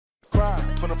ride.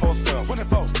 24/7.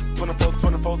 24, 24,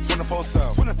 24,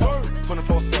 24/7. 24,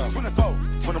 24/7. 24,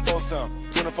 24/7.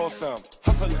 24/7.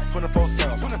 Hustling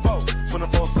 24/7. 24,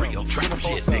 24/7. Real trap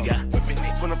shit, nigga.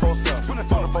 24/7.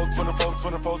 24, 24,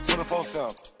 24,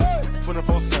 24/7.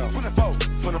 24/7. 24,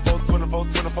 24, 24,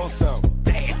 24/7.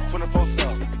 Damn.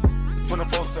 24/7.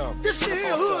 24/7. This shit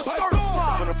hood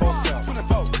certified. 24/7.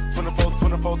 24, 24,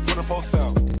 24,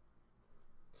 24/7.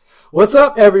 What's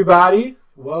up, everybody?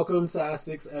 Welcome to our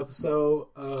 6th episode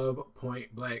of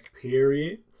Point Blank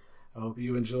Period. I hope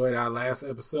you enjoyed our last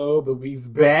episode, but we's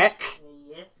back.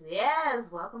 Yes.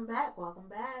 Welcome back.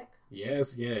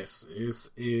 Yes. This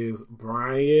is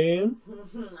Brian.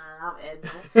 I'm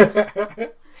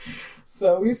Edna.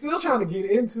 So we still trying to get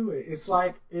into it. It's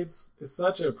like it's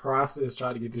such a process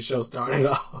trying to get the show started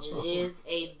off. It is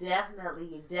a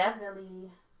definitely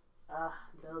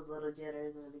those little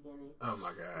jitters in the beginning. Oh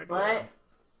my god! But yeah.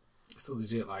 It's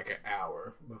legit like an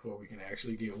hour before we can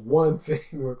actually get one thing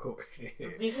recorded.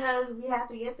 Because we have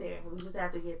to get there. We just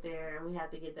have to get there, and we have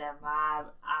to get that vibe.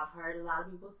 I've heard a lot of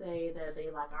people say that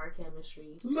they like our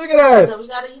chemistry. Look at us! So we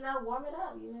gotta, warm it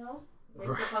up,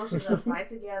 Make some potions up, fight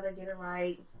together, get it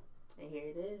right. And here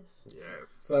it is. Yes.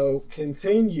 So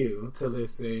continue to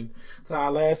listen to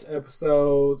our last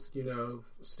episodes.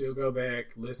 Still go back,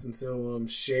 listen to them,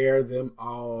 share them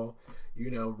all.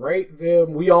 Rate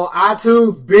them. We on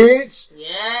iTunes, bitch.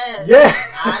 Yes. Yeah.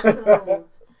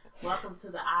 iTunes. Welcome to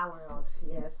the iWorld.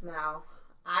 Yes. Now,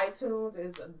 iTunes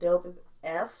is dope as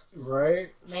F.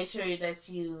 Right. Make sure that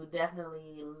you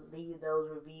definitely leave those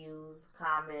reviews,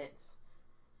 comments,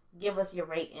 give us your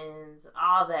ratings,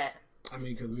 all that. I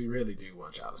mean, because we really do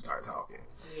want y'all to start talking.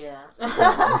 Yeah. So,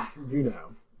 good.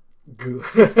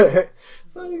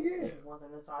 So, yeah. You want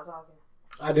them to start talking?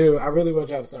 I do. I really want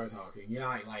y'all to start talking.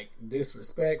 Y'all ain't,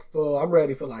 disrespectful. I'm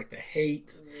ready for, the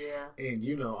hate. Yeah.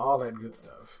 And, all that good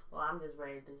stuff. Well, I'm just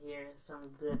ready to hear some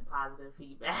good, positive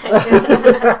feedback.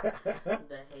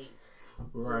 The hate.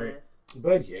 Right. Yes.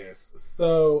 But, yes.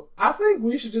 So, I think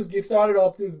we should just get started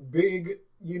off this big,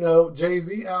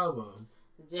 Jay-Z album.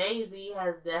 Jay-Z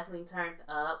has definitely turned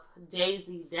up.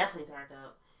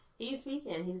 He's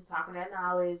speaking. He's talking that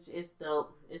knowledge. It's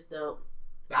dope.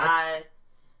 I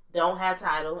don't have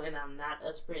Tidal, and I'm not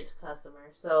a Sprint customer,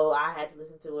 so I had to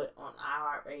listen to it on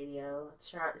iHeartRadio.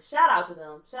 Shout out to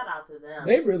them.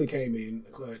 They really came in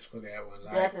clutch for that one.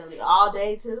 Definitely. All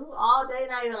day, too. All day,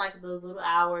 not even those little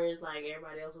hours like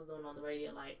everybody else was doing on the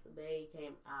radio. They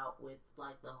came out with,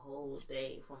 the whole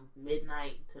day from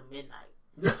midnight to midnight.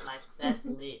 That's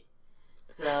lit.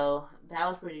 So, that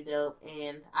was pretty dope.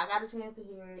 And I got a chance to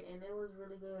hear it, and it was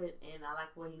really good. And I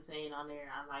like what he's saying on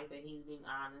there. I like that he's being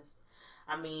honest.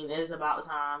 I mean, it's about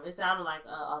time. It sounded like a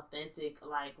authentic,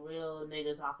 real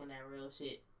nigga talking that real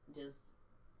shit. Just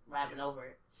rapping over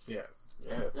it. Yes.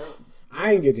 That's dope.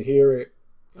 I didn't get to hear it.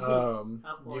 Of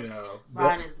course.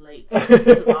 Brian is late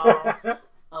to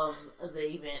all of the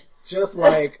events. Just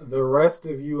like the rest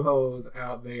of you hoes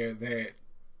out there that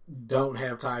don't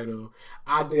have Tidal,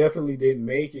 I definitely didn't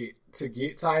make it to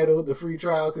get Tidal, the free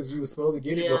trial, because you were supposed to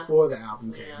get it before the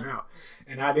album came out.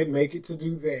 And I didn't make it to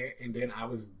do that. And then I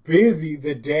was busy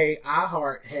the day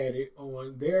iHeart had it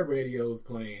on their radios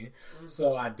playing. Mm-hmm.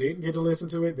 So I didn't get to listen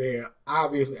to it there.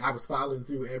 Obviously, I was following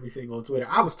through everything on Twitter.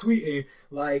 I was tweeting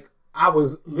like I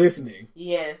was listening.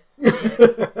 Yes.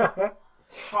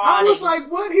 I was like,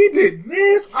 what? He did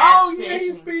this? Oh, yeah,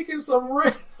 he's speaking some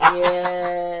real.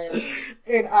 Yes.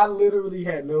 And I literally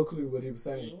had no clue what he was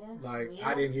saying. Yeah.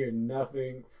 I didn't hear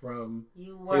nothing from his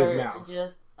mouth. You were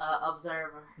just an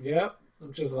observer. Yep.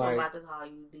 I'm just I'm about to call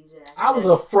you DJ. I was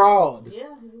a fraud.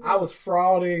 Yeah. I was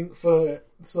frauding for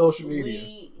social media.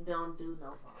 We don't do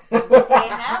no fraud. We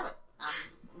can't have it.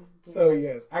 So,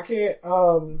 yes. I can't,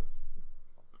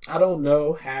 I don't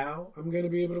know how I'm going to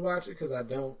be able to watch it because I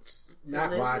don't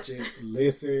watch it,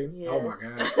 listen. Yes. Oh my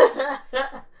God.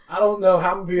 I don't know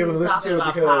how I'm going to be able to listen to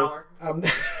it because I'm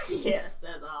not. Yes,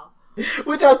 that's all.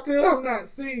 Which I still have not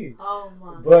seen. Oh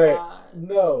my God. But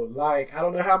no, I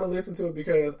don't know how I'm going to listen to it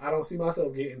because I don't see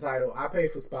myself getting Tidal. I pay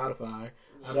for Spotify.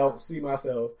 Yeah. I don't see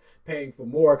myself paying for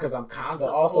more because I'm kind of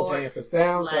also paying for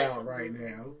SoundCloud right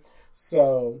now.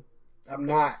 So I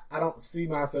don't see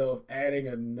myself adding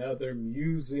another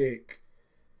music,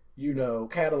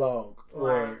 catalog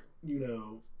or,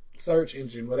 search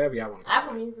engine, whatever y'all want to call it.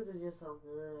 Apple Music is just so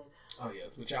good. Oh,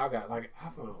 yes, but y'all got,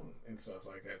 iPhone and stuff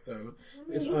like that, so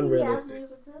it's unrealistic. Apple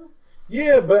Music too?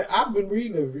 Yeah, but I've been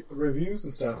reading the reviews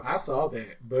and stuff. I saw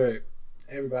that, but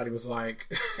everybody was like,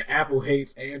 Apple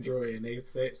hates Android, and they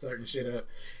set certain shit up,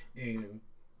 and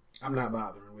I'm not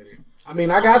bothering with it. I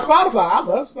mean, I got Spotify. I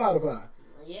love Spotify.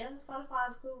 Yeah,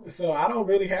 Spotify's cool. So I don't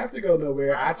really have to go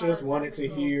nowhere. I Spotify's just wanted to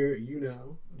cool. hear,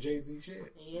 Jay-Z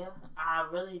shit. Yeah, I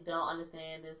really don't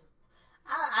understand this.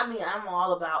 I mean, I'm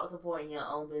all about supporting your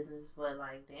own business, but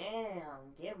like, damn,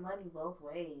 get money both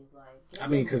ways. Like,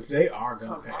 Because they are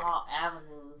gonna from pay. all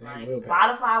avenues. They Like, will pay.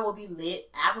 Spotify will be lit,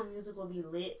 Apple Music will be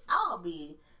lit. I'll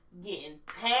be getting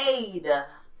paid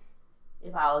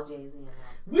if I was Jay-Z.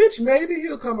 Which maybe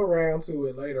he'll come around to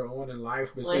it later on in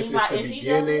life, but since it's the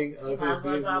beginning of his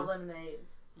business.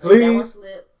 Please.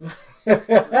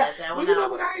 Let that one You know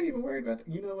out. what? I ain't even worried about that.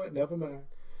 You know what? Never mind.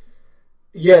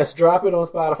 Yes, drop it on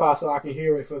Spotify so I can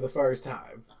hear it for the first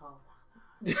time. Oh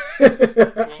my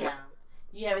god. Damn.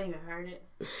 You haven't even heard it?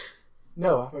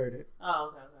 No, I've heard it.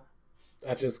 Oh,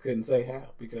 okay. I just couldn't say how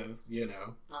because,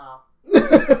 Oh,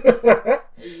 The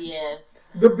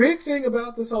yes. big thing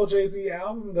about this whole Jay-Z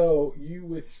album, though, you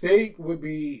would think would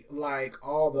be like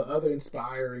all the other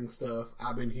inspiring stuff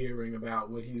I've been hearing about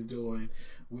what he's doing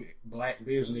with black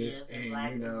business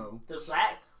and, the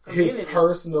black his community.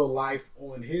 personal life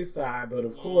on his side. But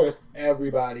of course,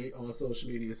 everybody on social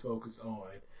media is focused on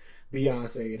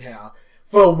Beyonce and how,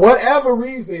 for whatever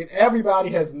reason, everybody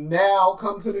has now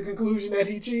come to the conclusion that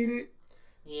he cheated.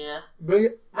 Yeah.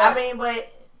 But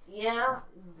yeah,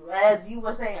 as you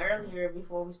were saying earlier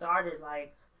before we started,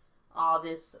 like, all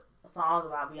this songs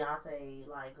about Beyonce,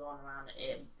 like, going around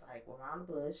around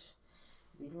the bush,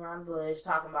 beating around the bush,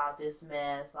 talking about this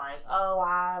mess, like, oh,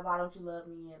 why don't you love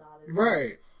me, and all this right.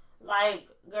 mess. Like,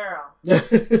 girl.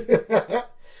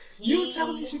 You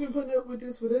telling me she been putting up with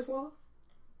this for this long?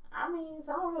 I mean,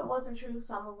 some of it wasn't true,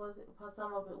 some of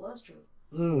it was true.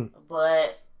 Mm.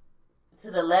 But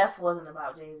To the Left wasn't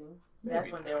about Jay-Z. That's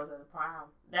Maybe when not. there was a prom.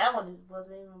 That one just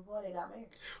wasn't even before they got married.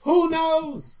 Who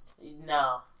knows?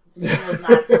 No. She was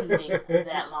not cheating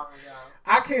that long ago.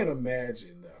 I can't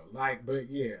imagine, though. Like,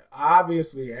 but yeah,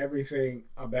 obviously everything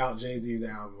about Jay-Z's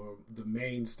album, the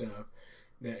main stuff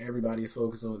that everybody is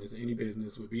focused on is Any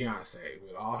Business with Beyonce,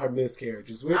 with all her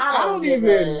miscarriages, which I don't give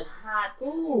even... a hot...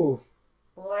 Ooh.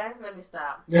 Boy, let me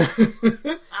stop.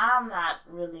 I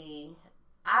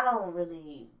don't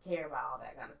really care about all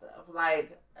that kind of stuff.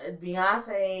 Like,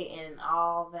 Beyonce and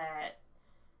all that,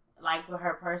 like, with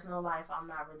her personal life, I'm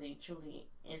not really truly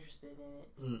interested in it.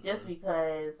 Mm-mm. Just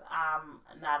because I'm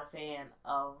not a fan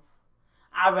of...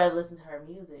 I'd rather listen to her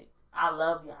music. I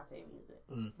love Beyonce music.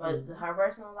 Mm-hmm. But her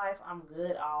personal life, I'm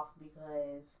good off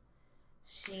because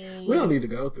We don't need to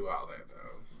go through all that,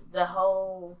 though. the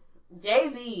whole...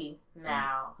 Jay-Z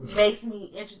now makes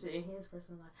me interested in his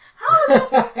personal life. How is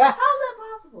that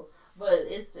possible? But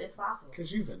it's possible.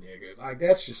 Because you's a nigga. Like,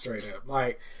 that's just straight up.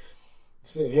 Like,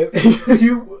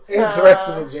 you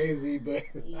interested in Jay-Z, but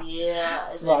Yeah,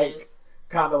 it's it like is.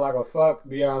 kind of like a fuck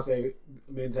Beyonce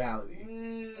mentality.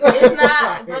 It's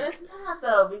not, but it's not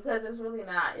though, because it's really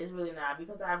not. It's really not,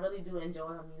 because I really do enjoy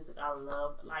her music.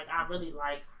 I really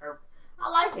like her. I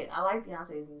like it. I like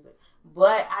Beyonce's music,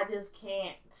 but I just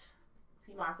can't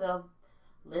see myself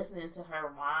listening to her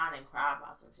whine and cry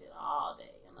about some shit all day.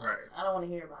 And like, Right. I don't want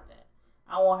to hear about that.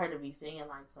 I want her to be singing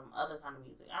like some other kind of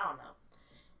music. I don't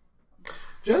know.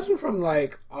 Judging from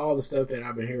like all the stuff that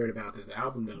I've been hearing about this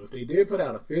album, though, if they did put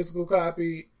out a physical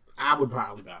copy, I would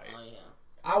probably buy it. Oh yeah.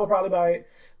 I would probably buy it.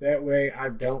 That way, I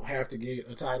don't have to get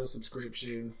a Tidal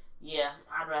subscription, Yeah,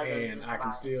 I'd rather. and just I buy can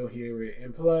it. still hear it.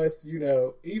 And plus,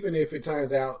 even if it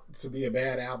turns out to be a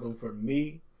bad album for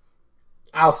me,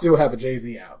 I'll still have a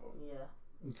Jay-Z album.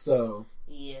 Yeah. So,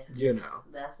 Yes.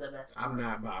 That's the best part. I'm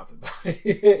not bothered by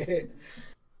it.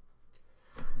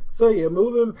 So, yeah,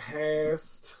 moving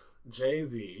past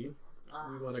Jay-Z,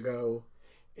 we want to go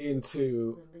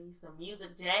into... Release some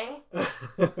music, Jay.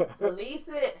 Release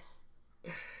it.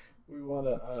 We're going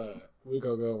to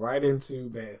go right into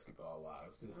Basketball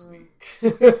Wives this week.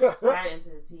 Right into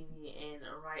the TV and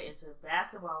right into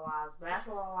Basketball Wives.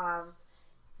 Basketball Wives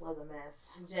was a mess.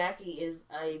 Jackie is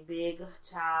a big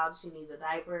child. She needs a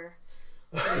diaper.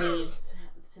 She needs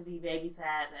to be babysat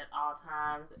at all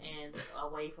times and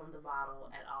away from the bottle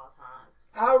at all times.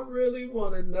 I really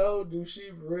want to know, do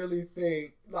she really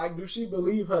think, do she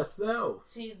believe herself?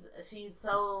 She's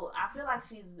so, I feel like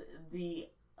she's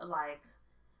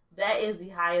that is the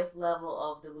highest level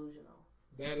of delusional.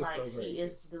 That is so crazy. She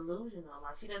is delusional.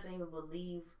 Like, she doesn't even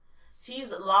believe. She's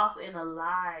lost in a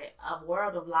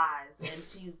world of lies, and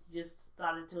she's just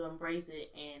started to embrace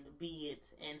it and be it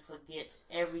and forget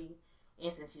every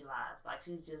instant she lies. Like,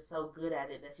 she's just so good at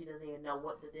it that she doesn't even know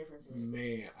what the difference is.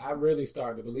 Man, I really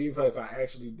started to believe her if I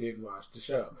actually didn't watch the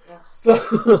show. Yeah.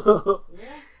 So, Yeah.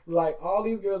 like, all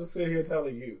these girls are sitting here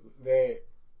telling you that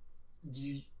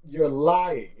you're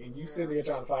lying, and you sitting there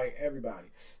trying to fight everybody.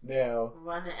 Now,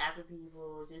 running after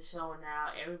people, just showing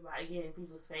out, everybody getting in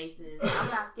people's faces. I'm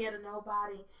not scared of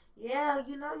nobody. Yeah,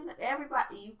 you know,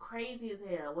 everybody, you crazy as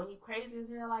hell. When you crazy as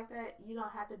hell like that, you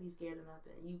don't have to be scared of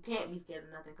nothing. You can't be scared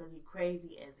of nothing because you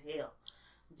crazy as hell.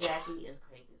 Jackie is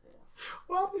crazy as hell.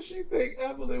 Why would she think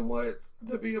Evelyn wants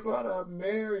to be a part of a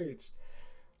marriage?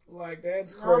 Like,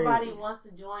 that's crazy. Nobody wants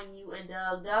to join you and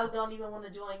Doug. Doug don't even want to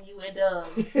join you and Doug.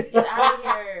 Get out of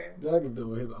here. Doug is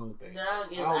doing his own thing.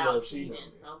 Doug is I don't know out if she cheating.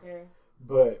 knows. Okay.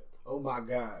 But, oh my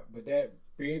God. But that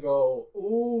big old,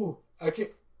 ooh,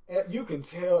 you can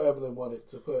tell Evelyn wanted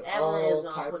to put all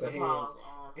types of hands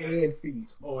and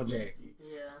feet on Jackie.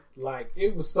 Yeah. Like,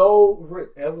 it was so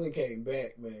ripped. Evelyn came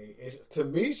back, man. And to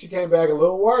me, she came back a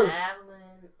little worse.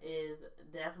 Evelyn is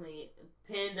definitely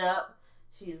pinned up.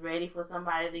 She's ready for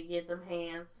somebody to get them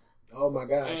hands. Oh my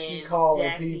God. And she calling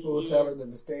Jackie people, telling them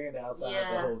to stand outside the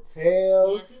Yeah,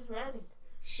 hotel. she's ready.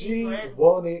 She ready.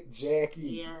 wanted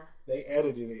Jackie. Yeah. They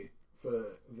edited it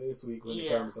for this week when it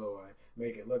comes over.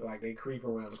 Make it look like they creep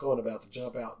around the corner about to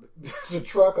jump out the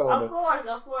truck on them.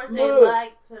 Of course. They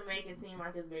like to make it seem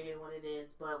like it's bigger than what it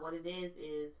is. But what it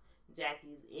is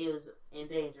Jackie's is in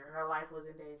danger. Her life was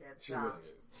in danger at the time.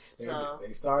 She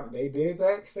really is. They did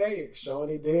say it.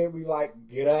 Shawnee did. We like,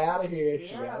 get her out of here.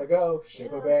 She gotta go. Ship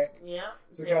her back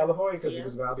to California because it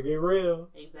was about to get real.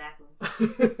 Exactly.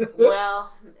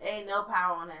 Well, ain't no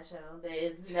power on that show. There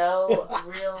is no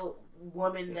real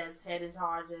woman that's head in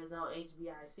charge. There's no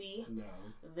HBIC. No.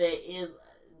 There is.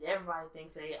 Everybody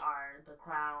thinks they are the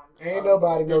crown. Ain't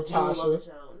nobody no Tasha.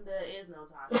 There is no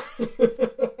Tasha.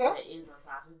 There is no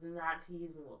Tasha. Do not tease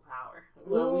me with power.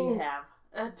 Well, we have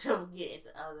to get into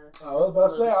other. I was about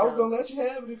to say, I was going to let you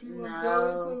have it if you want to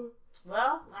go into it.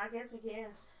 Well, I guess we can.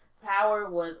 Power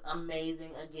was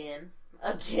amazing again.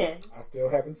 I still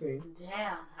haven't seen.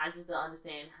 Damn, I just don't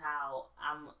understand how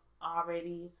I'm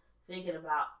already thinking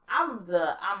about.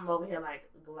 I'm over here like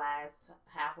glass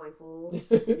halfway full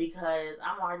because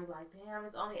I'm already like, damn,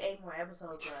 it's only 8 more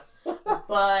episodes left.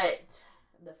 But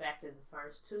the fact that the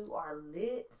first 2 are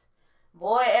lit,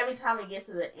 boy, every time it gets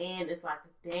to the end, it's like,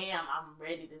 damn, I'm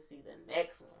ready to see the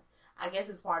next one. I guess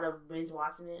it's part of binge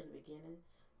watching it in the beginning.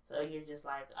 So you're just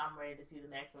like, I'm ready to see the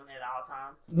next one at all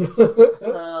times.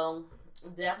 So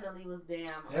definitely was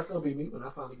damn. That's gonna be me when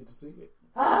I finally get to see it.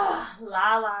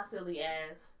 Lala, silly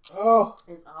ass. Oh,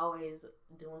 is always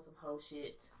doing some hoe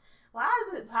shit. Why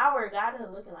is it Power got her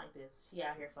looking like this? She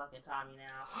out here fucking Tommy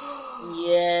now.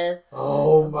 Yes.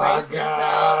 Oh my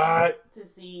God. To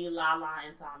see Lala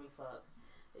and Tommy fuck.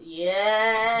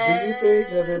 Yes. Do you think,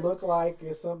 does it look like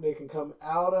it's something that can come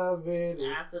out of it?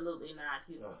 Absolutely not.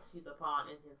 She's a pawn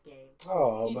in his game.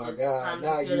 Oh my God.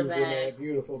 Not using that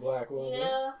beautiful black woman.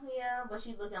 Yeah. But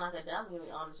she's looking like a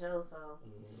dummy on the show, so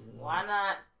why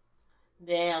not?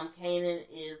 Damn, Kanan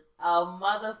is a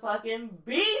motherfucking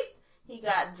beast. He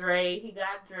got Dre.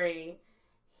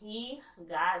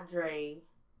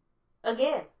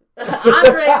 Again.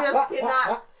 Andre just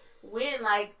cannot win.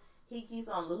 Like, he keeps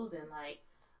on losing. Like,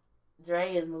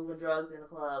 Dre is moving drugs in the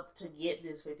club to get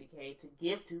this $50K to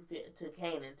give to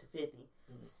Kanan to 50.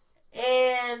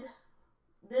 And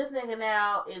this nigga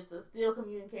now is still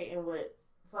communicating with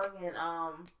fucking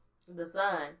the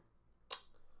son.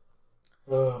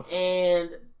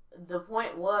 And the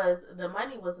point was, the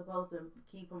money was supposed to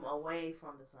keep him away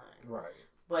from the son. Right.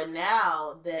 But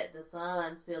now that the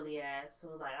son, silly ass,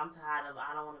 was like, I'm tired of,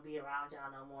 I don't want to be around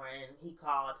y'all no more. And he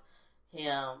called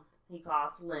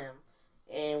Slim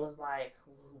and was like,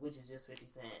 which is just 50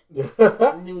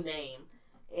 Cent, new name.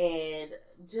 And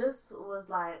just was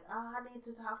like, oh, I need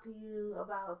to talk to you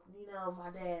about, my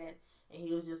dad. And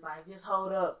he was just like, just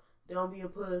hold up. Don't be a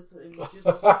puss. And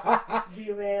just be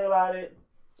a man about it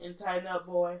and tighten up,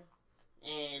 boy.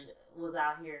 And was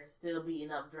out here still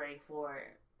beating up Drake for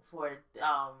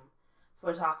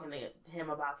talking to him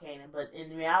about Kanan. But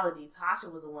in reality,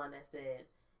 Tasha was the one that said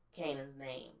Kanan's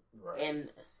name. Right.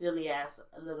 And silly ass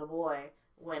little boy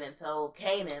went and told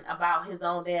Kanan about his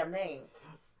own damn name.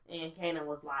 And Kanan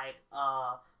was like,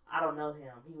 I don't know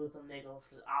him. He was some nigga off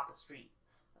the street.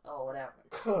 Or whatever.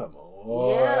 Come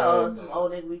on. Yeah, or some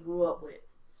old nigga we grew up with.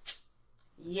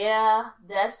 Yeah,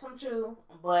 that's some true,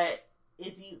 but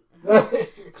it's you.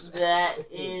 That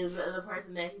is the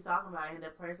person that he's talking about and the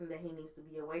person that he needs to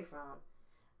be away from.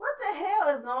 What the hell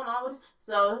is going on with this?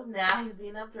 So now he's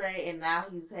beating up Dre, and now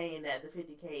he's saying that the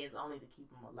 $50K is only to keep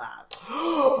him alive.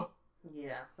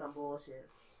 Yeah, some bullshit.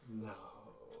 No.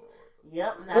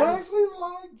 Yep. But I actually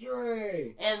like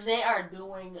Dre. And they are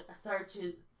doing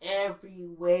searches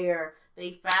everywhere.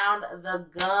 They found the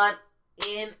gun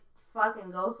in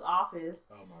fucking Ghost's office.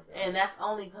 Oh my god! And that's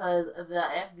only because the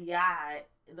FBI,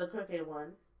 the crooked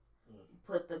one,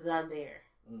 put the gun there.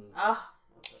 Oh,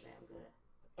 that's so damn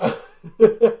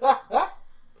good.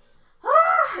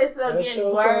 It's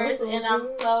getting worse, and I'm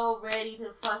so ready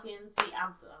to fucking see.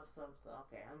 I'm so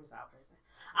okay. I'm sorry.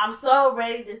 I'm so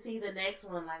ready to see the next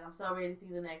one. Like, I'm so ready to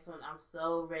see the next one. I'm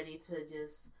so ready to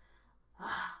just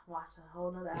watch a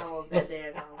whole nother hour of that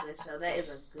damn good show. That is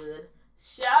a good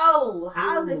show.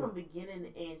 How is it from beginning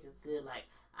to end just good? Like,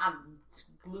 I'm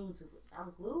glued to it.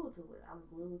 I'm glued to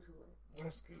it.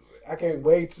 That's good. I can't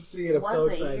wait to see it. I'm so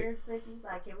excited. Once a year,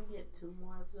 like, can we get 2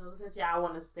 more episodes? Since y'all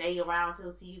want to stay around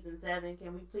till season 7,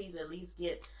 can we please at least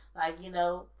get, like,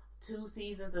 2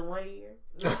 seasons in 1 year?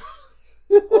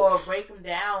 Or break them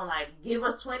down, like, give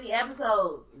us 20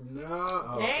 episodes. No.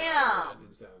 Oh, damn. That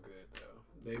didn't sound good, though.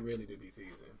 They really did be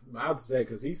teasing. But I'd say,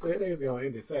 because he said they was going to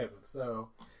end at 7. So,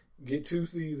 get 2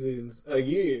 seasons a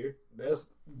year.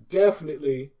 That's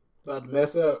definitely about to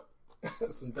mess up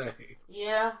some things.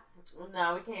 Yeah.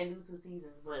 No, we can't do 2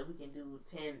 seasons, but we can do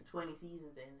 20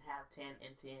 seasons and have 10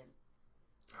 and 10.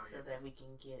 So that we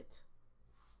can get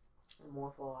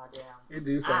more for our damn It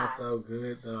do sound eyes. so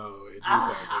good, though. It do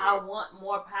sound good. I want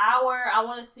more power. I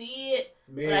want to see it.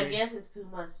 Man. But I guess it's too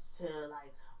much to,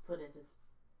 like, put into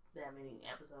that many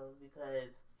episodes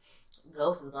because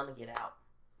Ghost is going to get out,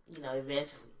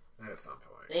 eventually. At some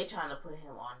point. They trying to put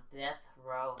him on death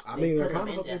row. I mean, I kind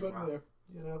of hope they put him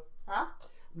there, Huh?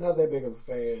 I'm not that big of a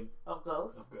fan of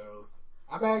Ghost.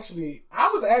 I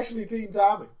was actually Team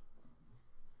Tommy.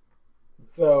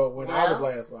 So when I was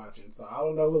last watching, so I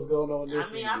don't know what's going on this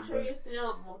season. I'm sure you're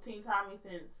still Team Tommy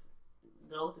since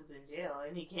Ghost is in jail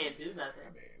and he can't do nothing.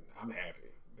 I mean, I'm happy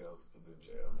Ghost is in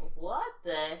jail. What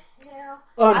the hell?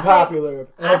 Unpopular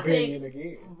opinion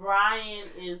again. Brian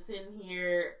is sitting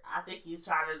here. I think he's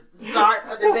trying to start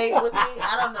a debate with me.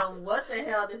 I don't know what the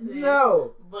hell this is.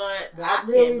 No, but I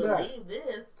can't believe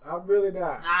this. I'm really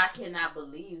not. I cannot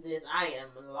believe this. I am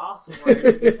lost for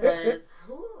words because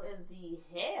who in the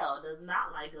hell does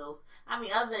not like Ghost? I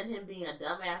mean, other than him being a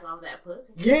dumbass off that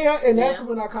pussy. Yeah, and that's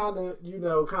when I kind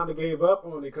of gave up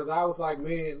on it because I was like,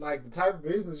 man, like the type of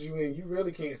business you in, you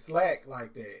really can't slack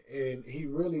like that. And he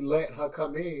really let her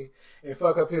come in and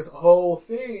fuck up his whole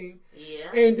thing.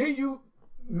 Yeah. And then you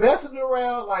messing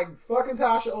around like fucking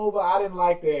Tasha over. I didn't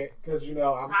like that because I'm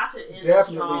Tasha is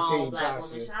definitely a strong Team black Tasha.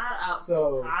 Woman. Shout out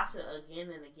So Tasha again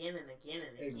and again and again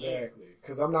and again. exactly,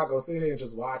 because I'm not gonna sit here and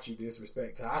just watch you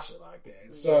disrespect Tasha like that.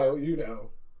 Yeah. So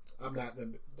I'm not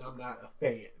a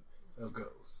fan of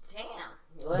Ghost. Damn.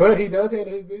 But he does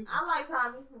handle his business. I like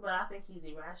Tommy, but I think he's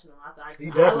irrational. He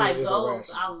definitely like is Ghost.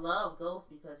 irrational. I love Ghost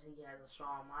because he has a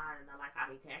strong mind, and I like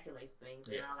how he calculates things,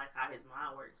 and I like how his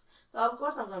mind works. So of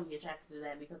course I'm going to be attracted to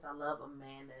that because I love a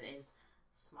man that is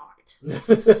smart.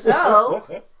 So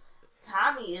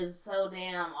Tommy is so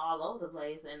damn all over the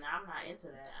place, and I'm not into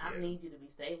that. I need you to be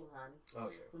stable, honey. Oh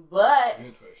yeah. But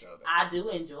good for a show, I do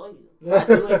enjoy you. I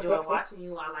do enjoy watching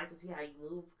you. I like to see how you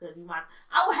move because you might.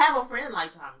 I would have a friend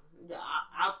like Tommy.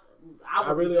 I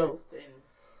would really Ghost and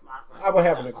my friend. I would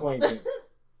have an acquaintance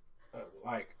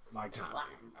like Tommy.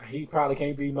 He probably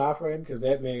can't be my friend because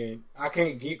that man, I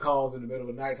can't get calls in the middle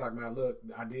of the night talking about, look,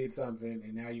 I did something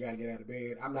and now you got to get out of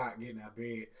bed. I'm not getting out of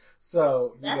bed.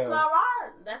 So that's my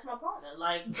ride. That's my partner.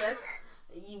 Like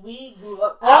we grew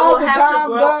up all the time,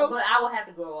 though. But I will have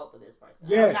to grow up with this person.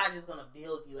 Yes. I'm not just gonna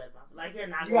build you as my you're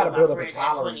not. You got to build up a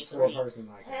tolerance for a person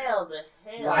like that. Hell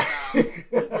no.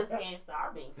 You just can't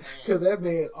start being friends. Because that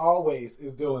man always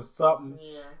is doing something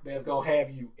that's gonna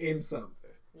have you in something.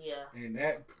 Yeah. And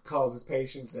that causes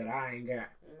patience that I ain't got.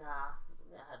 Nah.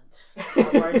 A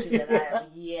virtue that I have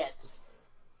yet.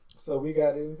 So we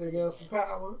got anything else for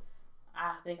Power?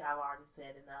 I think I've already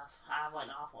said enough. I went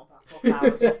off on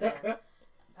Power just then.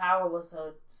 Power was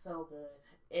so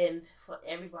good. And for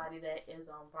everybody that is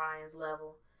on Brian's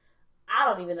level, I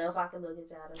don't even know if I can look at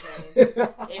y'all and say,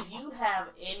 if you have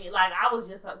any, like I was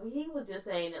just, he was just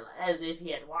saying it as if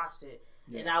he had watched it.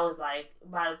 Yes. And I was like,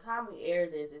 by the time we air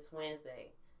this, it's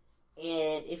Wednesday.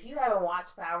 And if you haven't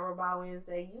watched Power by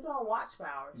Wednesday, you don't watch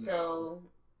Power. No. So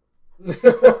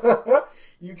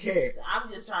you can't. I'm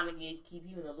just trying to keep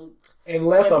you in the loop.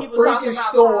 Unless a freaking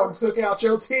storm took out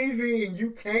your TV and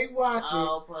you can't watch it.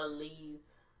 Oh, please.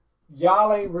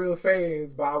 Y'all ain't real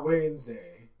fans by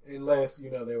Wednesday. Unless,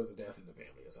 there was a death in the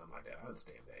family or something like that. I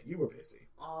understand that. You were busy.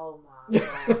 Oh, my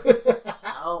Lord.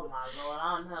 Oh, my Lord.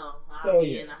 I don't know. I'll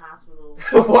be in the hospital.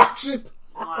 Watching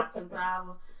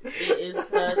Power. It is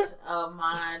such a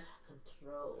mind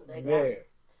control.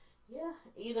 Yeah.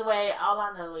 Either way, all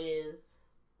I know is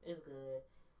it's good.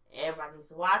 Everybody needs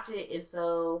to watch it. It's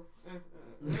so.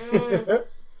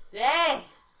 Dang.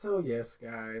 So yes,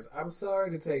 guys, I'm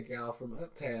sorry to take y'all from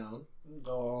uptown and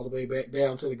go all the way back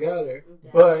down to the gutter,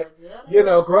 but you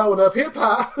know, growing up hip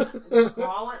hop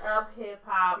Growing up hip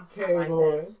hop came like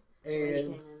on, that.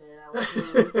 and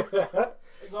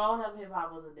Growing up hip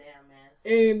hop was a damn mess.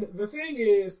 and the thing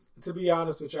is, to be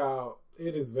honest with y'all,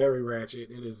 it is very ratchet,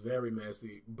 it is very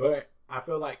messy, but I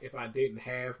feel like if I didn't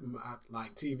have my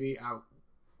TV, I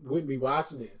wouldn't be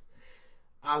watching this.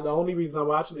 The only reason I'm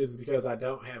watching this is because I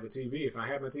don't have a TV. If I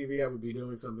had my TV, I would be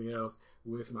doing something else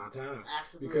with my time.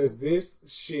 Absolutely. Because this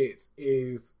shit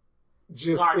is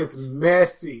just, Garbage. it's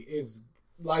messy. It's,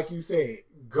 like you said,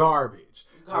 garbage.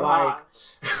 Garbage.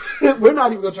 Like, we're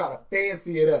not even going to try to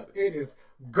fancy it up. It is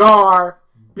garbage.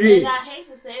 And I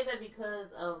hate to say that because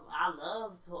of I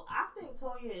think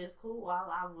Toya is cool.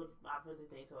 I really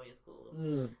think Toya is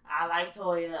cool. I like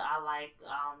Toya. I like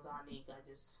Zonique. I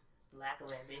just lack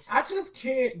of ambition. I just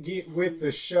can't get with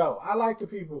the show. I like the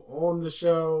people on the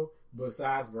show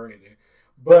besides Brandon,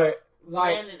 but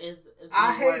like Brandon is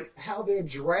I hate worst. how they're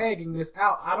dragging this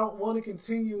out. I don't want to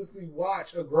continuously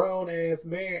watch a grown ass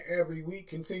man every week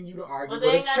continue to argue But they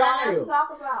with ain't a got nothing to child.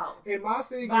 talk about. And my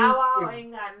thing Bow Wow is,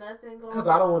 ain't got nothing going on. because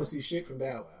I don't want to see shit from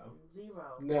Bow Wow. Zero.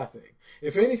 Nothing.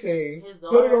 If anything, His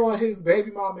put it daughter. on his baby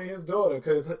mama and his daughter,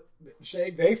 because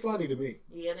they funny to me.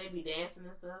 Yeah, they be dancing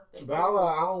and stuff. Bow Wow,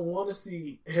 I don't want to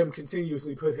see him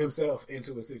continuously put himself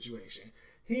into a situation.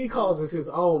 He causes his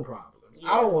own problems.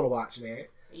 Yeah. I don't want to watch that.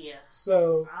 Yeah.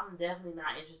 So I'm definitely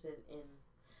not interested in.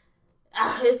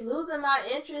 It's losing my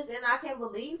interest, and I can't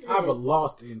believe this. I've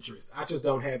lost interest. I just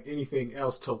don't have anything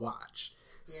else to watch.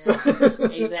 Yeah, So,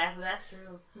 exactly, that's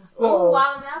true. So- Ooh,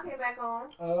 Wild 'N Out came back on.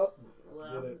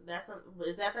 Did it?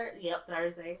 Is that Thursday? Yep,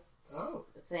 Thursday. Oh,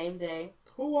 The same day.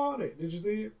 who on it? Did you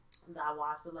see it? I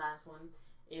watched the last one.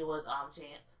 It was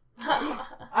Chance.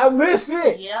 I missed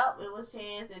it. Yep, it was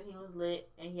Chance, and he was lit,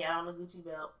 and he had on a Gucci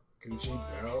belt. Gucci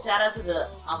belt. Shout out to the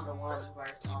I'm the One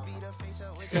verse.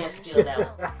 Chance killed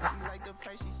that one.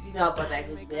 You know about that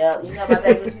Gucci belt. You know about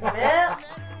that Gucci belt.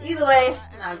 Either way,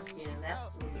 no, I'm just kidding.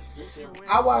 That's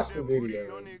I watched the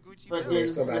video but where then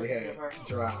somebody listen to had verse.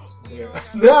 dropped. Yeah.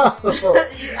 No.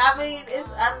 I mean, it's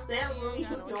understandable you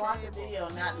can watch the video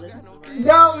and not listen to it.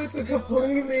 No, it's a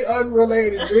completely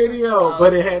unrelated video,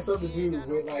 but it had something to do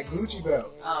with like Gucci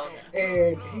belts. Oh,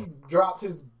 okay. And he dropped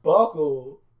his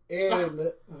buckle in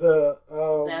the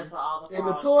That's for all the in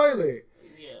the frauds. toilet.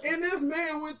 Yeah. And this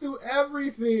man went through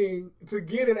everything to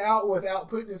get it out without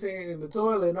putting his hand in the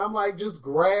toilet. And I'm like, just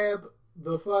grab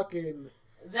the fucking.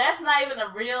 That's not even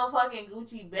a real fucking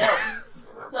Gucci belt.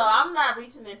 So I'm not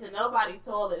reaching into nobody's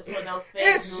toilet for no fake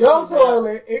It's Gucci your belt.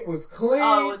 toilet. It was clean.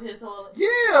 Oh, it was his toilet? Yeah,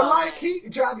 Oh, like man. he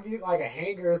tried to get like a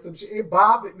hanger or some shit. It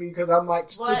bothered me because I'm like,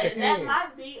 just But put your that hand.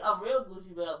 might be a real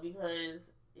Gucci belt because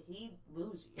he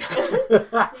bougie.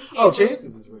 Oh,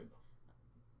 Chance's is real.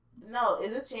 No,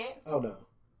 is this Chance? Oh no,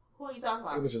 Who are you talking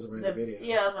about? it was just a random video.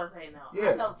 Yeah, I was about to say no.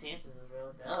 Yeah. I know Chance is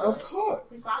real. Duh. Of course.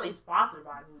 He's probably sponsored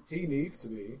by Gucci. He needs to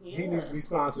be. He Yeah. needs to be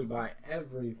sponsored by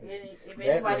everything. If That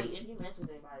anybody, man. if he mentions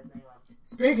anybody's name, I'm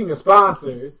Speaking of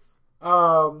sponsors,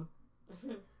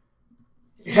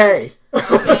 hey.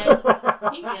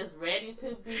 Okay. He is ready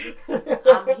to be.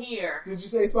 I'm here. Did you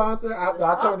say sponsor?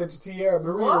 I turned it to Tierra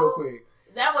Marie real Whoa. quick.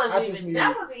 That I wasn't just even. need-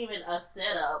 That wasn't even a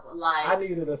setup. Like I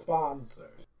needed a sponsor.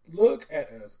 Look at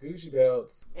us, Gucci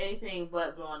belts. anything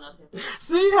but growing up.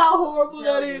 See how horrible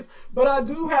that Tell you. is? But I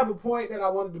do have a point that I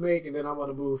wanted to make, and then I want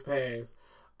to move past,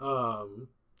 grown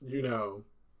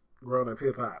up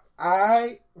hip hop.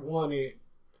 I wanted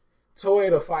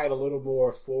Toya to fight a little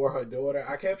more for her daughter.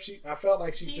 I felt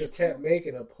like she just kept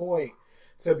making a point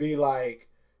to be like,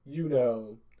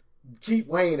 keep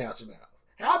Wayne out your mouth.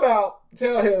 How about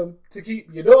tell him to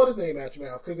keep your daughter's name out your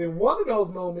mouth? Because in one of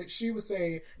those moments, she was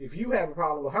saying, if you have a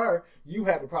problem with her, you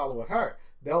have a problem with her.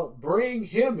 Don't bring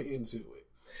him into it.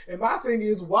 And my thing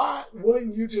is, why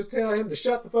wouldn't you just tell him to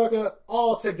shut the fuck up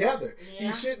altogether? Yeah.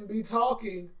 He shouldn't be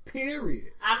talking,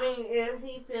 period. I mean, if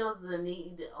he feels the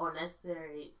need or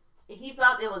necessary, he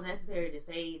felt it was necessary to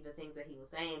say the things that he was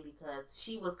saying because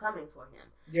she was coming for him.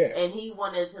 Yes. And he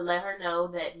wanted to let her know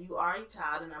that you are a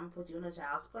child and I'm going to put you in a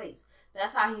child's place.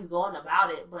 That's how he's going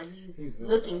about it, but he's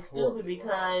looking stupid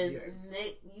because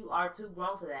Nick, you are too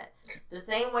grown for that. The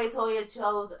same way Toya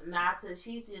chose not to,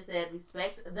 she just said,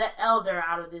 respect the elder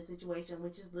out of this situation,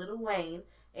 which is Lil Wayne,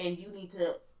 and you need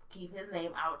to keep his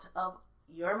name out of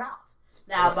your mouth.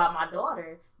 Now, Yes. about my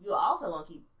daughter, you also want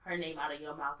to keep her name out of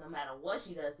your mouth no matter what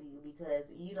she does to you because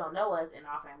you don't know us and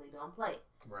our family don't play.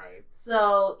 Right.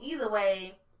 So, either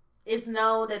way, it's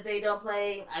known that they don't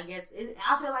play. I guess,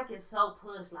 I feel like it's so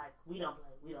pushed, like, we don't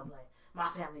play. My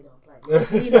family don't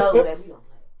play. We know that we don't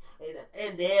play.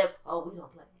 And Deb, we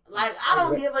don't play. Like, I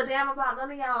don't give a damn about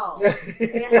none of y'all.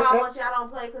 And how much y'all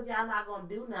don't play because y'all not going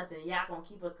to do nothing. Y'all going to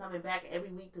keep us coming back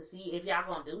every week to see if y'all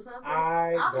going to do something.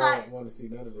 I don't want to see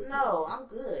none of this. No, I'm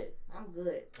good.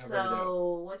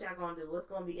 So, what y'all going to do? What's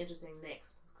going to be interesting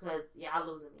next? Because y'all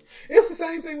losing me. It's the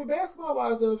same thing with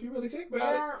basketball-wise, though, if you really think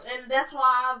about it. And that's why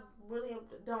I really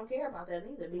don't care about that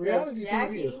either. Because reality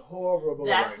Jackie, TV is horrible.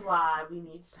 That's why we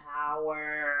need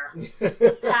power.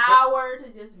 Power to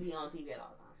just be on TV at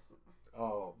all times.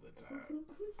 All the time.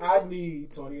 I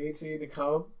need 2018 to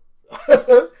come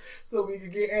so we can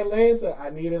get Atlanta.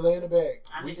 I need Atlanta back.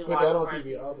 We can put that on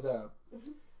TV all the time.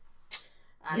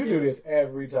 You do this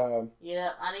every time.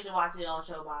 Yeah, I need to watch it on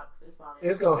Showbox.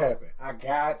 It's going to happen. I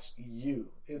got you.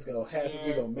 It's going to happen. Yes.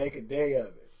 We're going to make a day of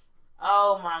it.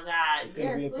 Oh, my God. It's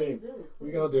going to be a thing.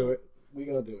 We're going to do it.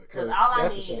 Because all I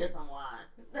need is some wine.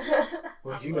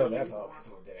 Well, you know that's always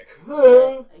on deck.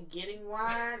 Yes, getting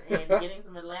wine and getting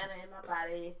some Atlanta in my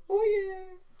body. Oh,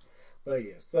 yeah. But,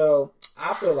 yeah. So,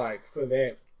 I feel like for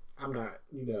that, I'm not,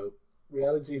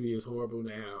 reality TV is horrible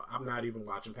now. I'm not even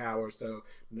watching Power, so...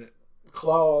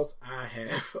 Claws, I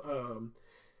have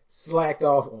slacked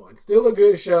off on. Still a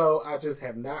good show. I just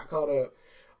have not caught up.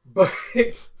 But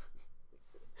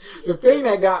the thing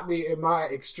that got me in my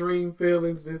extreme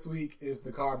feelings this week is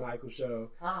the Carmichael show.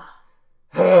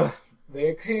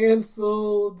 They're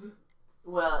canceled.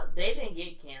 Well, they didn't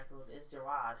get canceled. It's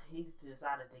Gerard. He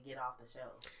decided to get off the show.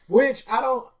 Which I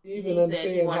don't even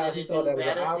understand how he thought that was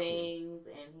an option.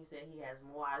 And he said he has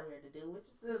more out here to do. Which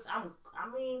is,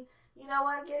 you know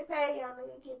what? Get paid, y'all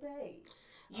nigga. Get paid.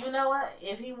 You know what?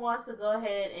 If he wants to go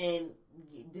ahead and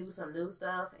do some new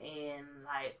stuff and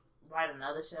like write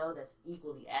another show that's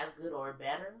equally as good or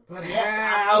better. But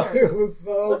how? It was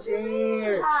so good. What you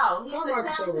mean, how?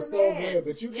 Carmichael show was so good,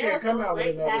 but you can't come out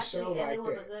with another show like that. It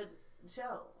was a good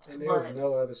show. And there's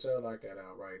no other show like that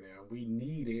out right now. We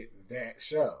needed that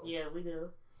show. Yeah, we do.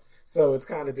 So it's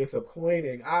kind of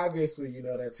disappointing. Obviously,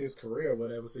 that's his career or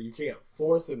whatever, so you can't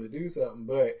force him to do something,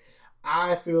 but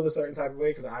I feel a certain type of way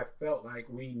because I felt like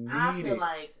we needed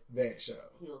that show.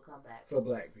 He'll come back. For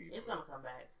black people. It's going to come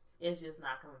back. It's just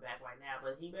not coming back right now,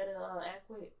 but he better act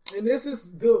quick. And this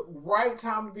is the right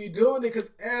time to be doing it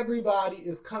because everybody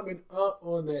is coming up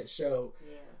on that show.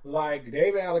 Yeah. Like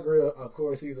David Allen Greer, of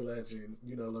course, he's a legend.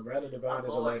 Loretta Devine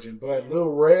is a legend, but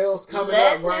Lil Rel's coming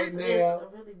up right now. Is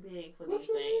really big for these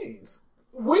things.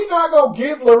 We not gonna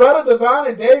give Loretta Devine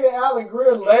and David Allen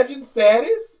Greer legend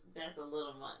status? That's a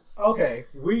little much. Okay,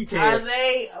 we can. Are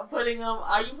you putting them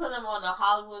on the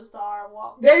Hollywood Star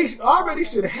Walk? They already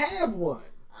should have one.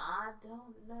 I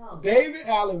don't know. David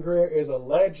Allen Greer is a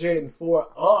legend for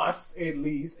us, at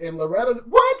least. And Loretta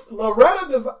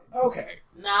Devine. Okay.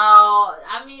 No,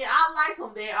 I like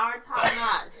them. They are top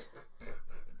notch.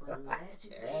 But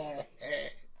legendary.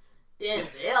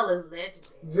 Denzel is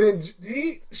legendary.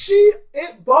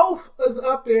 Then both is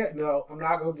up there. No, I'm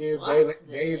not gonna give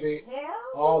David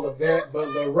all of that, but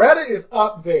Loretta is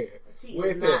up there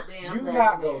with it. You're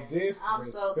not gonna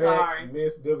disrespect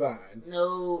Miss Divine.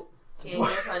 No. Can't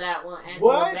give her that one.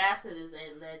 Angela Bassett is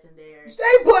legendary.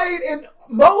 They played in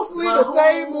mostly the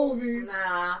same movies.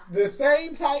 Nah. The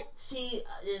same type. She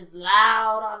is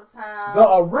loud all the time. The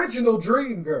original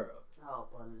Dream Girl. Oh,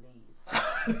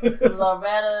 please.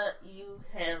 Loretta,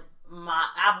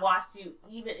 I've watched you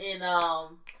even in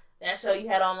that show you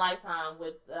had on Lifetime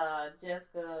with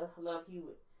Jessica Love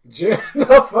Hewitt.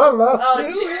 Jennifer Love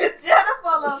Hewitt. Jennifer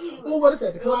Love Hewitt. Oh, what is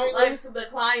that? The Client List? The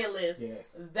Client List.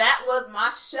 Yes. That was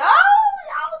my show.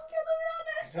 I was killing me on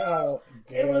that show. Oh,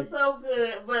 it was so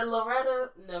good. But Loretta,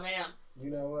 no ma'am.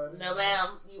 You know what? No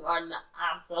ma'am, you are not.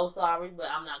 I'm so sorry, but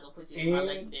I'm not going to put you on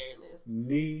my legendary list.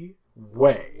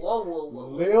 Way. Whoa.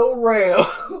 Lil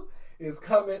Rel is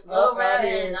coming up out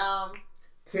here. And,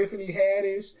 Tiffany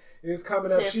Haddish is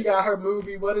coming up. She got her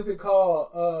movie. What is it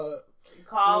called?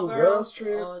 Call Girls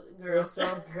Trip or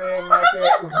something like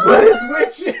that. What is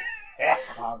with you?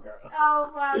 Call Girl.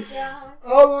 Oh my god.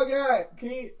 Oh my god.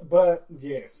 But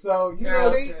yeah, so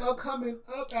they are coming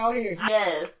up out here.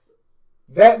 Yes.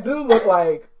 That do look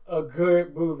like a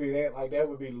good movie. That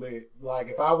would be lit. Like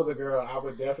if I was a girl, I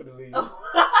would definitely. Why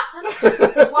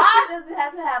does it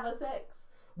have to have a sex?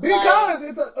 Because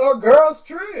it's a girl's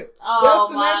trip. Oh,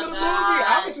 that's the name of the movie.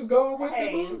 I was just going with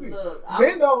the movie. Look,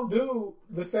 men don't do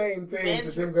the same things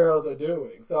that them girls are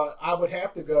doing. So I would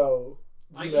have to go,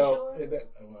 you sure?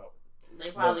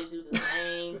 They probably do the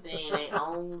same thing in their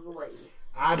own way.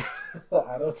 I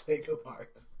don't take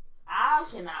apart. I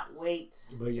cannot wait.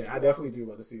 But yeah, I definitely do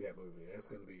want to see that movie. It's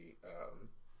going to be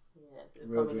it's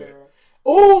real good.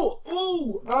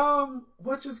 Ooh,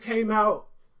 what just came out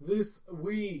this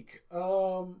week?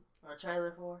 Or a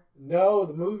trailer for? No,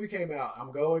 the movie came out.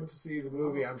 I'm going to see the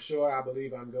movie. I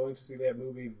believe I'm going to see that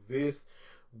movie this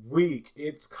week.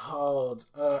 It's called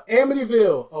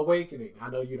Amityville Awakening. I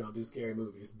know you don't do scary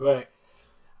movies, but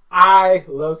I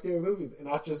love scary movies, and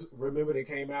I just remembered it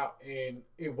came out, and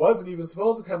it wasn't even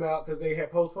supposed to come out because they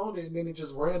had postponed it, and then it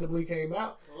just randomly came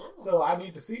out. Ooh. So I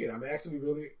need to see it. I'm actually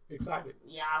really excited.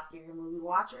 Y'all scary movie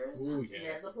watchers? Ooh, yes.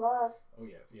 Here's a plug. Oh,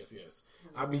 yes.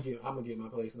 Mm-hmm. I'm gonna get my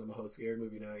place, and I'm gonna host scary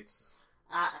movie nights.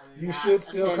 You should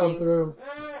still come through.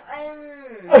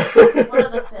 What are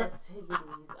the festivities?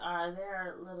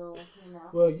 They're little, you know.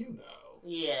 Well, you know.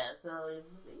 Yeah, so if,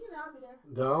 I'll be there.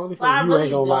 The only thing you really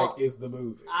ain't gonna like is the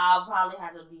movie. I'll probably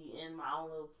have to be in my own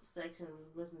little section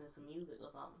listening to some music or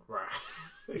something. Right.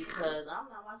 Because I'm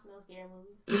not watching those scary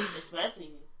movies.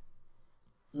 Especially.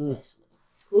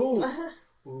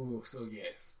 Ooh, so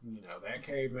yes, that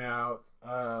came out.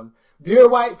 Dear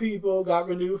White People got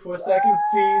renewed for a second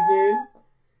season.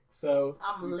 So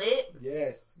I'm lit.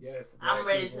 Yes. I'm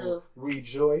ready to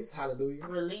rejoice. Hallelujah.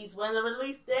 Release. When's the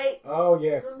release date? Oh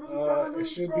yes, it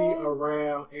should be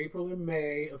around April and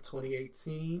May of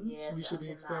 2018. Yes, we should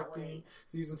be expecting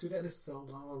season 2. That is so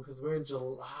long because we're in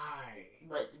July.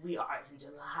 But we are in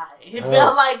July. It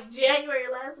felt like January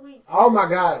last week. Oh my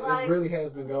God, it really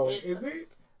has been going. Is it?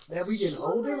 That we getting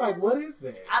older? Like, what is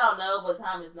that? I don't know, but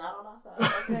time is not on our side.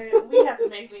 Okay, we have to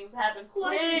make things happen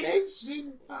quick. I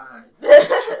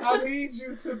need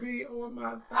you to be on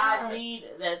my side. I need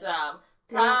that time.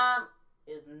 Time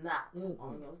is not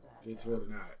on your side. It's really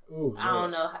not. Ooh, I don't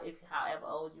know however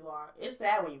old you are. It's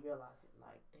sad when you realize it.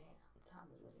 Like, damn, time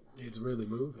is really not. It's really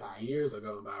moving. Like, years are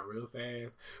going by real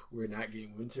fast. We're not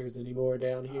getting winters anymore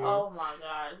down here. Oh my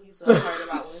God, he's so hurt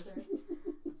about winter.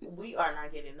 We are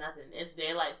not getting nothing. It's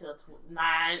daylight till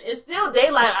 9. It's still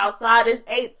daylight outside. It's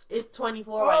 8. It's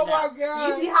 24 right now. Oh my God!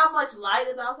 You see how much light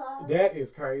is outside? That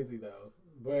is crazy though.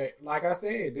 But like I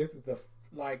said, this is the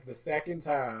second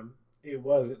time it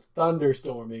was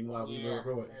thunderstorming while we were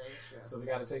recording. So we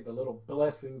got to take the little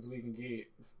blessings we can get.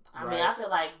 I mean, I feel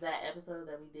like that episode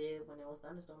that we did when it was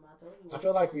thunderstorming, I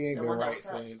feel like we ain't been right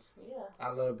since. Yeah.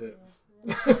 I loved it.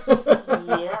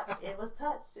 Yeah, it was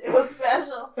touched. It was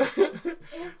special.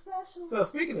 So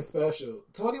speaking of special,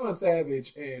 21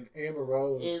 Savage and Amber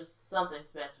Rose is something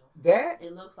special.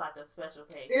 It looks like a special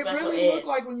case. It special really looked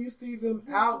like when you see them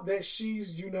out that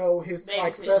she's, his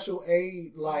like special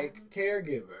aid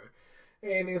caregiver,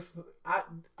 and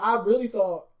I really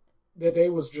thought that they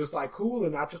was just like cool,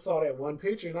 and I just saw that one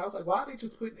picture, and I was like, why are they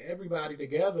just putting everybody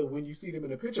together when you see them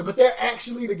in a picture? But they're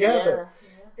actually together. Yeah.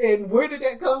 And where did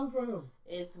that come from?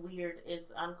 It's weird.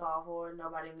 It's uncalled for.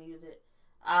 Nobody needed it.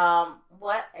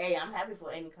 Hey, I'm happy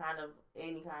for any kind of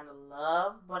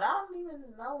love, but I don't even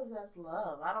know if that's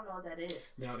love. I don't know what that is.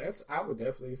 Now I would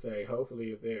definitely say,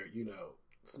 hopefully, if they're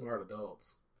smart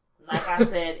adults. Like I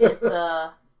said, it's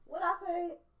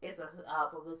it's a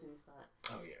publicity stunt.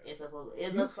 Oh yeah.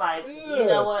 It looks like you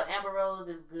know what, Amber Rose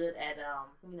is good at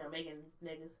making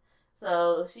niggas,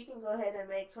 so she can go ahead and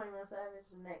make 21 Savage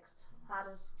the next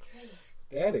hottest nigga.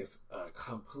 That is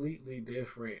completely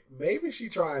different. Maybe she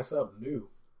trying something new.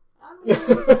 I mean, she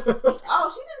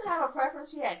didn't have a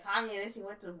preference. She had Kanye, and then she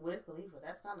went to Wiz Khalifa.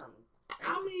 That's kind of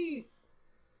crazy.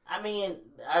 I mean,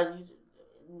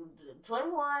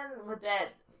 21 with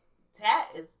that tat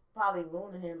is probably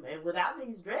ruining him, and without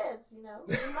these dreads, he might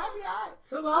be alright.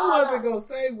 So I wasn't gonna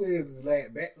say Wiz is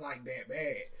like that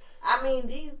bad. I mean,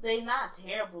 they not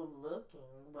terrible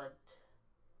looking, but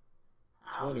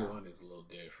 21 is a little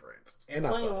different, and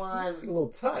 21 he's a little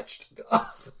touched to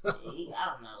us. I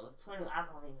don't know. 21. I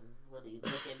don't even really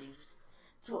look at these.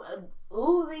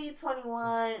 Uzi,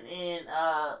 21, and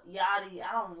Yachty.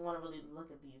 I don't want to really look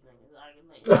at these niggas.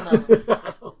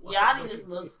 Yachty just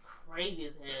looks crazy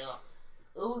as hell.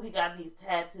 Uzi got these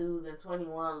tattoos, and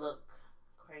 21 look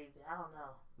crazy. I don't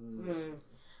know.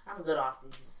 I'm good off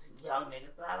these young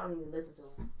niggas. So I don't even listen to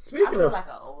them. Speaking of like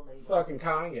an old lady. Fucking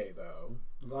Kanye, though,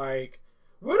 like.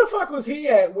 Where the fuck was he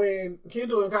at when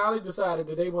Kendall and Kylie decided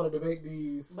that they wanted to make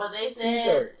these But they said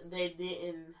t-shirts? They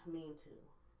didn't mean to.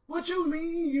 What you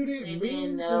mean you didn't mean to? They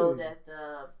didn't know that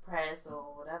the press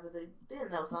or whatever, they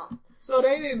didn't know something. So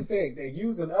they didn't think that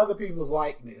using other people's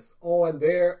likeness on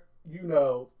their,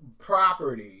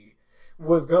 property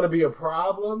was going to be a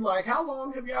problem? Like, how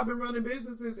long have y'all been running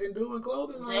businesses and doing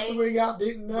clothing lines where y'all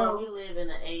didn't know? Well, we live in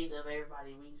an age of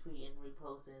everybody retweeting,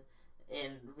 reposting,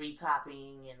 and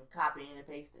recopying and copying and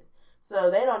pasting. So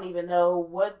they don't even know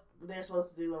what they're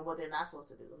supposed to do and what they're not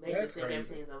supposed to do. They just think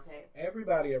everything's okay.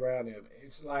 Everybody around them,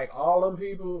 it's like all them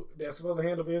people that's supposed to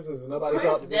handle business, nobody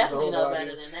Chris thought definitely knows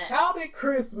better than that. How did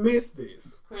Chris miss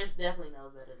this? Chris definitely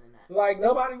knows better than that. Like,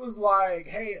 nobody was like,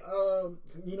 hey,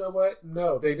 you know what?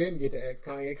 No, they didn't get to ask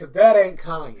Kanye, because that ain't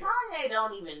Kanye. Kanye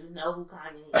don't even know who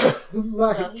Kanye is.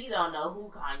 Like, so he don't know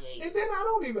who Kanye is. And then I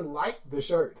don't even like the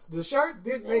shirts. The shirts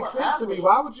didn't They make were sense to ugly. me.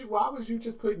 Why was you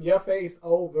just putting your face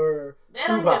over They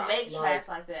don't Tupac? even make tracks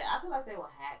like that. I feel like they were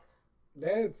hacked.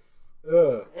 That's,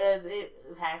 ugh. As it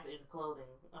hacked in clothing,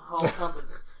 a whole company.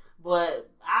 But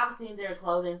I've seen their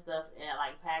clothing stuff at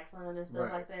like PacSun and stuff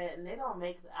Right. like that, and they don't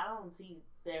make. I don't see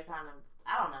their kind of.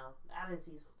 I don't know. I didn't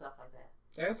see stuff like that.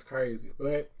 That's crazy.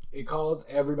 But it caused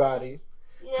everybody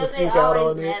Yeah, to they speak out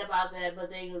always on mad it. about that,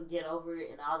 but they gonna get over it,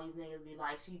 and all these niggas be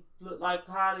like, she look like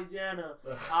Kylie Jenner,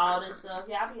 all this stuff.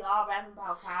 Yeah, I be all rapping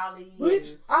about Kylie. Which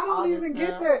and I all don't this even stuff.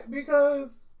 get that,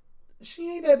 because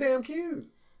she ain't that damn cute.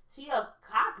 She a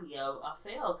copy of a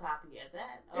failed copy at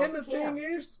that. And the thing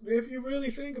is, if you really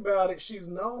think about it,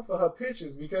 she's known for her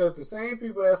pictures, because the same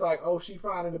people that's like, oh, she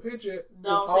fine in the picture, is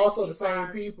Don't think also she the same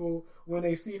fine. people when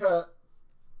they see her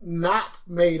not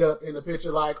made up in the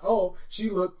picture, like, oh, she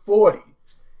looked 40.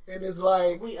 And it's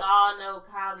like, we all know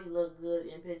Kylie look good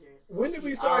in pictures. when did She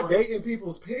we start always- dating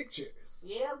people's pictures?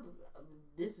 Yeah,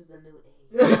 this is a new age.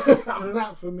 I'm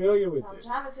not familiar with I'm it.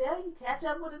 trying to tell you, catch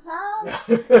up with the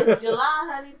times. It's July,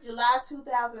 honey, July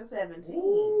 2017.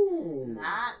 Ooh.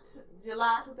 Not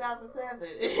July 2007.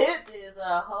 It is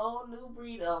a whole new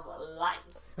breed of life.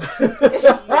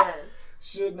 Yes.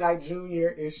 Suge Knight Jr.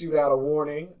 issued out a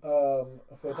warning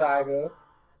for Tyga.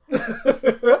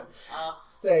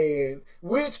 Saying,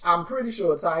 which I'm pretty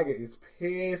sure Tyga is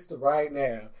pissed right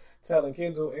now, telling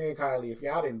Kendall and Kylie, if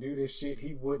y'all didn't do this shit,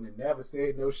 he wouldn't have never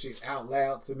said no shit out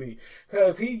loud to me.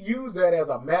 Because he used that as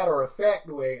a matter of fact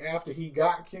way. After he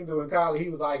got Kendall and Kylie, he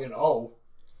was like, and oh,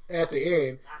 at the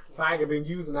end, Tyga been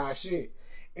using our shit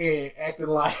and acting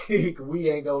like we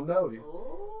ain't gonna notice.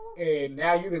 Ooh, And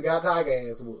now you done got Tyga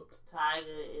ass whooped.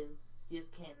 Tyga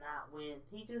just cannot win.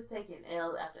 He just taking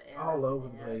L after L. All over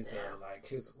the L place, after L. though. Like,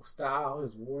 his style,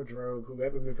 his wardrobe,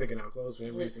 whoever been picking out clothes for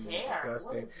him His recently is hair.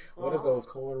 disgusting. What What is those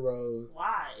cornrows?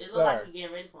 Why? It looks Sir. like he's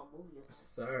getting ready for a movie or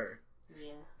something. Sir.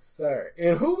 Yeah. Sir.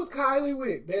 And who was Kylie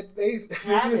with? That they did you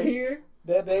Travis. hear?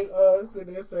 That they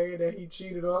sitting there saying that he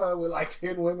cheated on her with like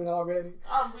 10 women already?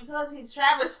 Oh, because he's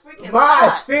Travis freaking My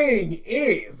Scott. thing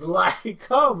is, like,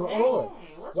 come Dang, on.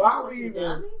 what's Why wrong we with you, even-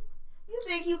 dummy? You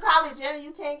think you Kylie Jenner,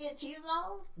 you can't get cheated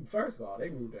on? First of all, they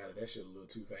moved out of that shit a little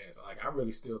too fast. Like, I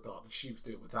really still thought the sheep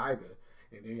still with Tyga.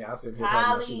 And then y'all sitting here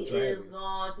talking about she Kylie was is Travis.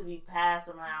 going to be passed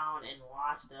around and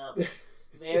washed up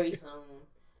very soon.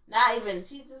 Not even,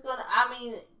 she's just gonna, I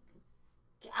mean,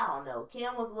 I don't know.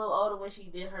 Kim was a little older when she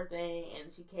did her thing,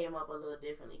 and she came up a little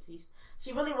differently.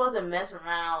 She really wasn't messing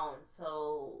around,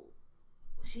 so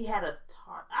she had a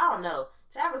I don't know.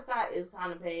 Travis Scott is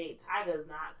kind of paid. Tyga's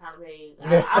not kind of paid.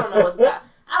 I don't know what's about.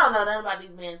 I don't know nothing about these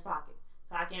men's pockets,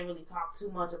 so I can't really talk too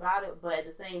much about it. But at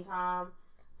the same time,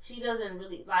 she doesn't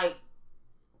really like.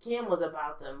 Kim was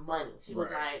about the money. She was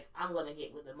Right. like, "I'm gonna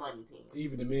get with the money team."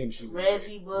 Even the men she was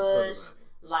Reggie with was Bush, for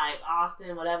the like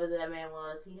Austin, whatever that man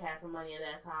was, he had some money at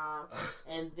that time. money.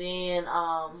 And then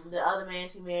the other man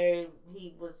she married,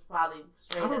 he was probably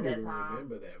straight I at don't that even time.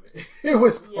 remember that. Man. It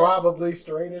was Yeah. probably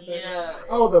straight at that. Yeah.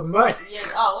 Oh, the money.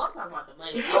 Yes. Oh, I'm talking about the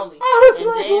money only. I was And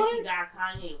like, then what? she got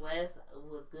Kanye West,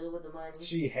 was good with the money.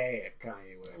 She had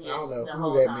Kanye West. I Yes, don't the know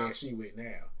whole who that time. man she with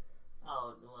now.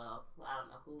 Oh well, I don't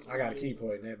know who. I gotta keep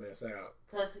pointing that mess out.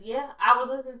 Cause yeah, I was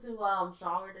listening to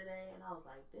Stronger today, and I was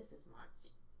like, this is my.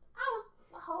 I was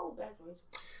the whole graduation.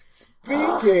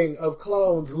 Speaking of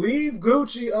clones, leave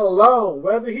Gucci alone.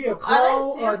 Whether he a Are they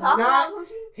clone still or talking not, about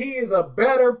Gucci? he is a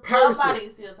better person.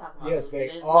 Nobody's still talking about Yes, Gucci. they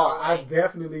There's are. no I way.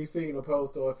 definitely seen a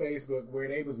post on Facebook where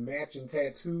they was matching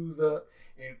tattoos up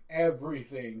and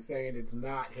everything, saying it's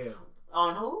not him.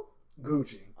 On who?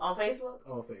 Gucci On Facebook?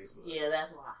 on Facebook. Yeah,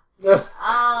 that's why.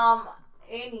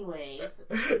 Anyways,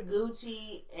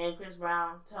 Gucci and Chris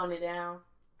Brown, Tone It Down.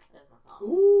 That's my song.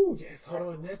 Ooh, yes. Hold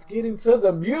on. Let's get into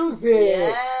the music.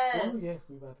 Yes. Oh, yes.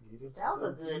 We about to get into That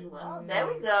was a some good one. music. There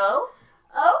we go.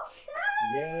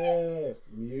 Okay. Yes,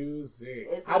 music.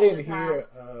 It's I didn't music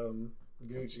time.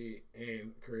 hear Gucci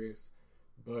and Chris,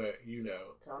 but you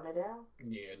know, Tone It Down.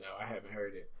 yeah, no, I haven't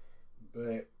heard it.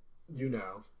 But you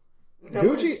know,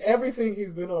 Gucci, everything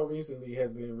he's been on recently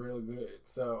has been real good.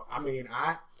 So I mean,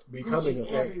 becoming a Gucci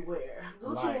fan. everywhere.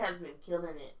 Gucci Like- has been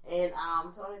killing it, and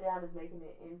Tone It Down is making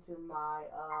it into my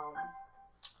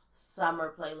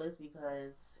summer playlist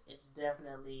because it's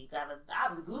definitely got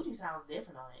a. Gucci sounds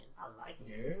different on it. I like it.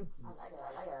 Yeah, I like it.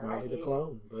 I like it. I Molly like the it.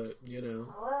 clone, but you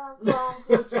know, Well,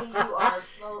 Clone Gucci, you are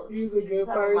so. He's a good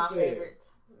probably my person. favorite.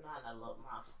 Not I love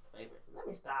my favorite. Let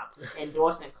me stop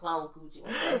endorsing Clone Gucci.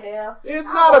 What the hell? it's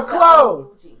I not a want the clone.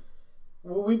 old Gucci.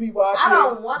 Will we be watching? I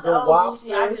don't want the old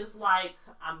Gucci. I Wobsters? just like.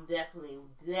 I'm definitely.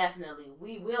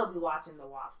 We will be watching the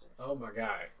Wobsters. Oh my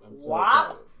god! I'm so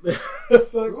Wow. excited.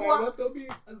 So excited. That's gonna be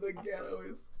the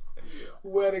ghettoest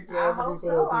wedding to I ever be hope put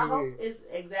so. on I TV. hope it's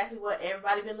exactly what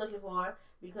everybody been looking for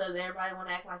because everybody want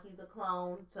to act like he's a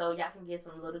clone, so y'all can get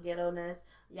some little ghetto-ness,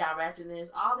 y'all ratchetness,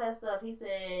 all that stuff. He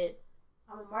said,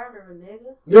 "I'm a murderer,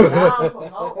 nigga. I don't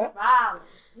promote violence."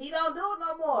 He don't do it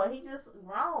no more. He just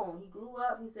grown. He grew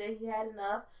up. He said he had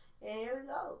enough, and here we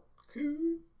go.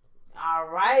 Cool. All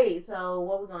right. So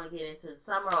what we gonna get into?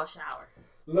 Summer or shower?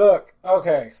 Look,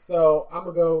 okay, so I'm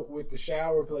gonna go with the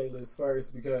shower playlist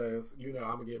first because I'm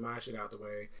gonna get my shit out the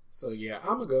way. So yeah,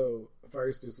 I'm gonna go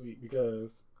first this week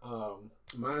because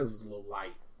mine's is a little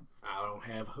light. I don't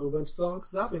have a whole bunch of songs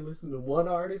because I've been listening to one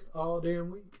artist all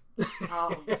damn week.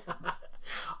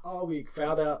 All week.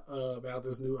 Found out about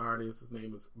this new artist. His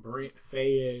name is Brent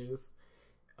Faiyaz.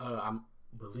 I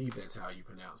believe that's how you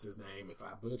pronounce his name. If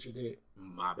I butchered it,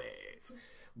 my bad.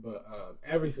 But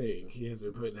everything he has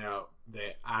been putting out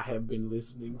that I have been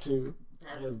listening to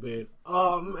has been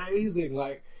amazing.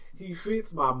 Like, he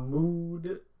fits my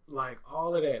mood, like,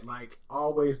 all of that. Like,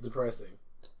 always depressing.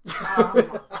 Oh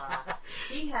my god.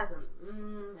 He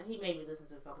made me listen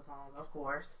to a couple songs, of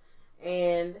course.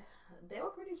 And they were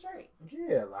pretty straight.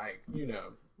 Yeah, like, they're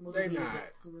not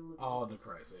all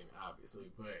depressing,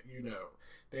 obviously. But,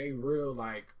 they real,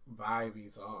 like, vibey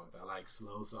songs. I like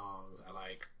slow songs. I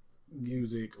like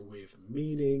music with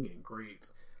meaning and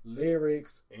great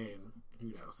lyrics, and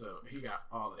so he got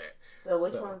all of that. So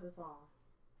which one's the song?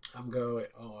 I'm going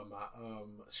on my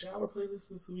shower playlist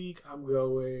this week. I'm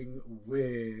going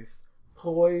with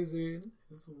Poison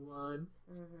is one.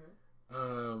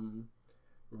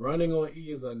 Running on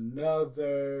E is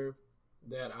another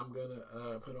that I'm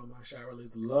gonna put on my shower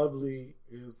list. Lovely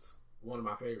is one of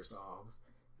my favorite songs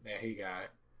that he got.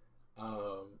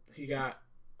 He got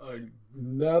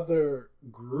another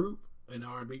group, an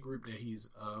R&B group that he's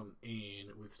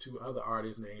in with two other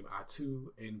artists named Atu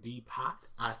and Deepak.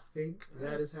 I think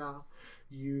that is how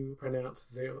you pronounce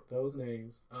those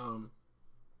names.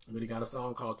 But he got a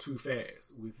song called Too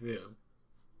Fast with them.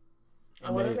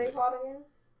 And what are they called again?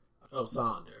 Oh,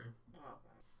 Sonder. Oh,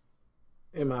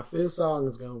 okay. And my fifth song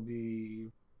is going to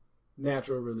be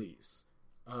Natural Release.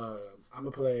 I'm going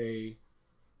to play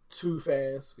Too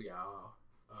Fast for y'all.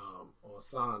 On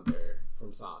Sonder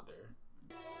from Sonder.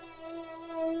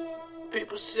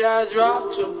 People say I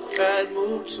drive too fast,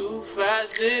 move too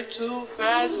fast, live too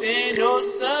fast. Ain't no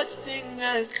such thing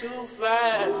as too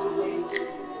fast.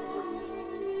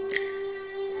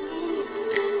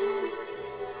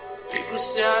 People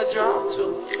say I drive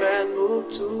too fast,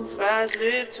 move too fast,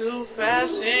 live too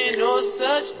fast. Ain't no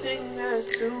such thing as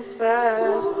too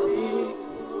fast.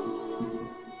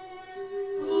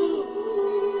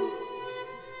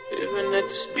 Living at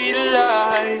the speed of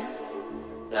light,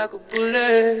 like a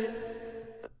bullet.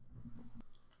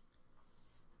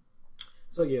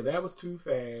 So yeah, that was Too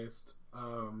Fast.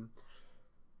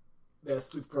 That's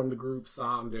from the group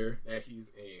Sonder that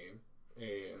he's in,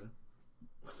 and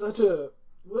such a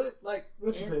what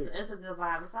you think? It's a good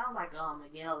vibe. It sounds like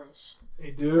Miguel-ish.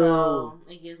 It do. So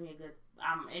it gives me a good.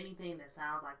 Anything that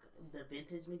sounds like the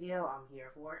vintage Miguel, I'm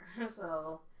here for it.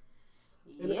 So.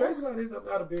 Yeah. And the crazy part is I'm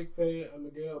not a big fan of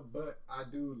Miguel, but I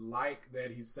do like that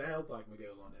he sounds like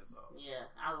Miguel on that song. Yeah,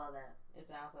 I love that. It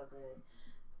sounds so good.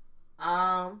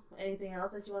 Anything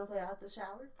else that you want to play out the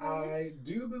shower? I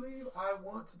do believe I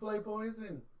want to play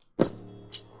Poison.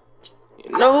 You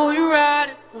know you're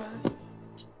right,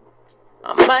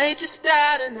 I might just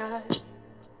die tonight,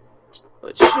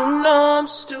 but you know I'm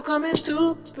still coming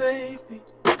through, baby.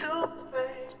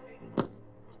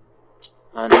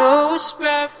 I know it's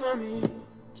bad for me,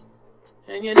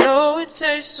 and you know it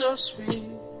tastes so sweet.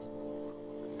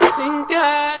 I think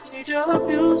I need your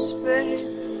abuse, baby.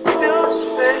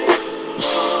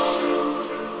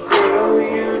 Girl,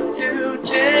 you do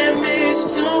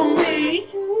damage to me.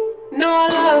 No, I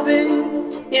love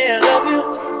it, yeah, I love you.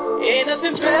 Ain't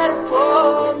nothing better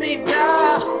for me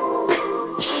now.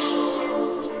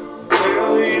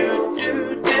 Girl, you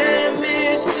do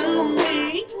damage to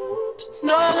me.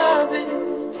 No, I love it,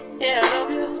 yeah, I love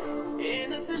you. Ain't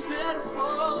nothing better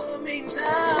for me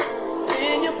now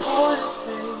than your boy,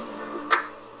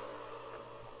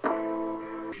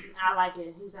 I like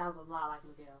it. He sounds a lot like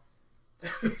Miguel.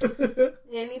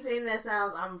 Anything that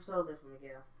sounds, I'm so good for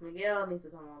Miguel. Miguel needs to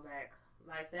come on back.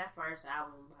 Like, that first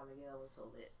album by Miguel was so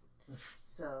lit.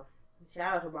 So,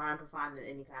 shout out to Brian for finding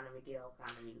any kind of Miguel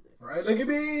kind of music. Right, look at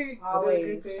me.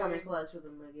 Always coming clutch with the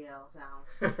Miguel sounds.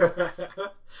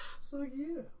 So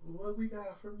yeah, what we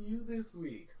got from you this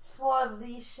week? For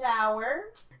the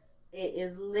shower, It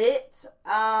is lit.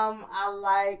 I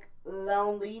like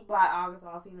Lonely by August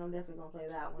Alsina. I'm definitely gonna play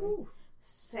that one. Ooh.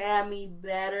 Sammy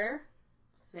Better.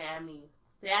 Sammy's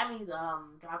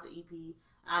dropped an EP.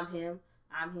 I'm him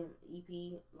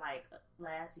EP like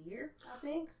last year, I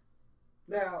think.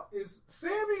 Now, is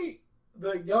Sammy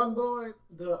the young boy,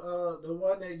 the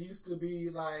one that used to be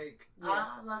like,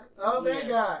 that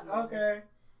guy. Okay.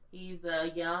 He's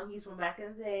he's from back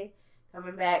in the day,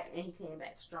 coming back, and he came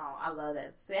back strong. I love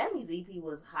that. Sammy's EP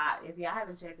was hot. If y'all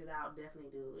haven't checked it out,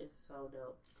 definitely do. It's so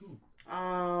dope.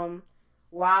 Cool.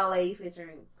 Wale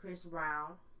featuring Chris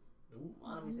Brown.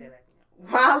 Let me say that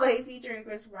again. Wale featuring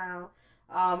Chris Brown.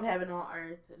 Heaven on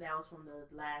Earth. That was from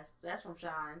that's from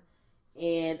Shine.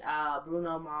 And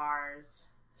Bruno Mars,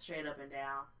 Straight Up and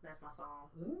Down. That's my song.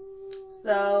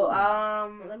 So,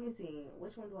 let me see.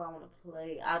 Which one do I want to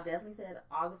play? I definitely said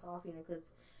August Alsina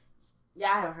because y'all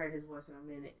haven't heard his voice in a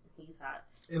minute. He's hot.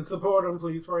 And support him.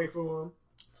 Please pray for him.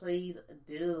 Please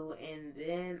do. And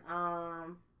then,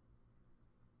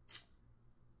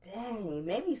 dang,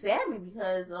 maybe Sammy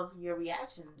because of your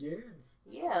reaction. Yeah.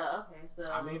 Yeah, okay. So,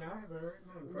 I mean, I haven't heard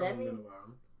nothing from him in a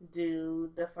while.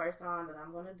 Do the first song that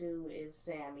I'm gonna do is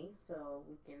Sammy, so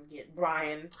we can get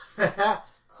Brian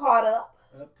caught up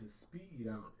to speed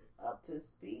on it. Up to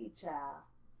speed, child.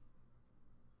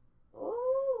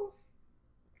 Ooh,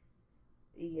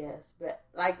 yes, but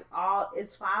like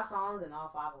it's 5 songs and all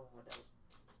 5 of them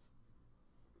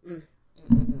are dope.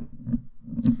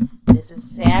 This is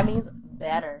Sammy's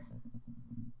Better.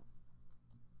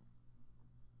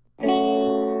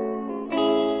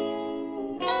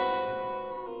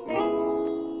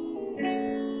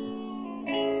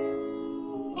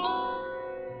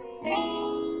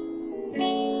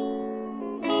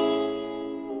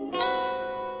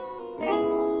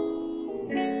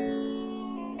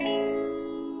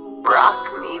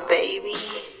 Baby,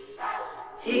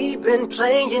 he been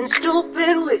playing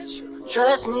stupid with you.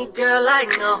 Trust me, girl, I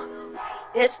know.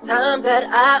 It's time that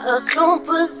I assume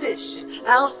position.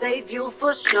 I'll save you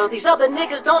for sure. These other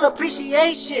niggas don't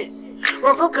appreciate shit.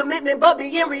 Run from commitment, but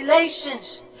be in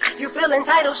relations. You feel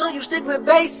entitled, so you stick with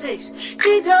basics.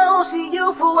 He don't see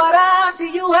you for what I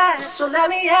see you as. So let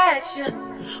me ask you,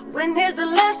 when is the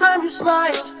last time you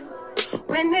smiled?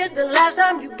 When is the last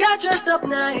time you got dressed up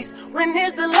nice? When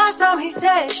is the last time he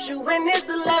said you? When is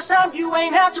the last time you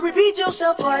ain't have to repeat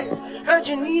yourself twice? Heard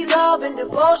you need love and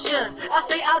devotion. I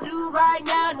say I do right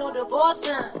now, no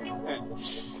divorcing.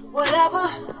 Whatever.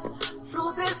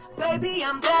 Through this, baby,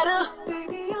 I'm better.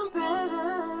 Baby, I'm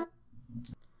better.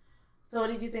 So what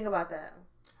did you think about that?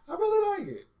 I really like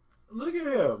it. Look at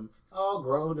him. All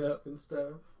grown up and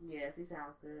stuff. Yes, he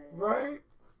sounds good. Right?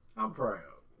 I'm proud.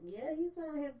 Yeah, he's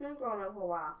been growing up for a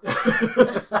while.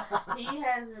 He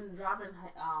has been dropping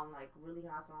like really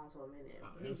hot songs for a minute.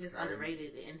 He's just crazy.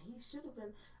 Underrated, and he should have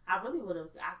been. I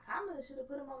kind of should have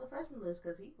put him on the freshman list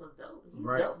because he was dope. He's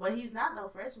dope, but he's not no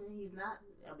freshman. He's not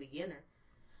a beginner.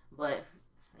 But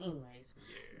anyways,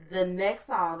 The next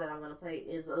song that I'm gonna play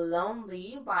is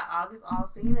 "Lonely" by August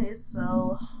Alsina. It's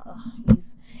so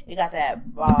it got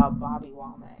that Bobby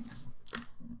Womack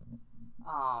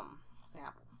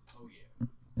sample. Oh yeah.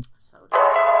 So dope.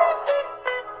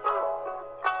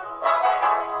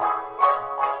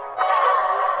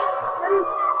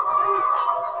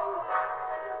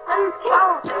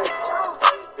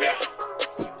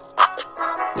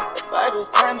 By the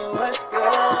time it was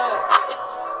good,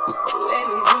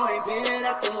 lately you ain't been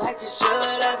acting like you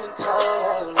should. I've been caught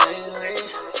out lately.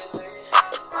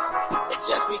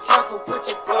 Just be careful with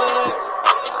your word.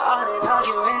 All that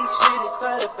arguing shit is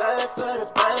for the birds.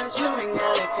 You ain't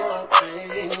gotta go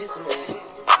crazy.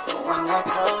 But when I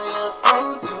call your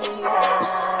phone tonight,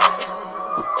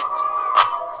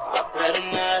 I better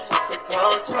not have to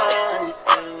call twice,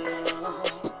 girl.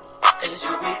 Cause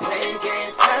you be playing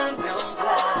games, time don't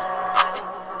fly.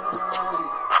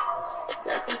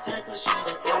 That's the type of shit I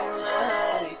don't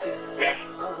like, girl.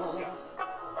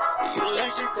 You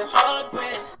learn shit the hard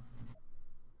way.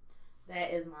 That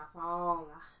is my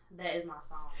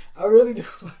song. I really do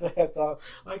like that song.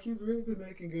 Like, he's really been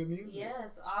making good music.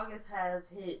 Yes, August has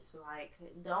hits. Like,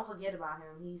 don't forget about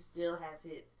him. He still has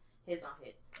hits on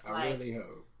hits. I really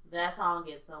hope. That song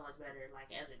gets so much better,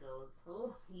 like, as it goes.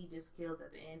 Ooh, he just kills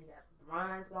at the end. He got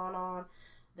runs going on.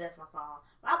 That's my song.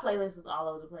 My playlist is all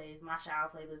over the place. My shower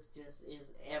playlist just is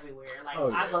everywhere. Like,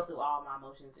 I go through all my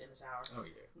emotions in the shower. Oh,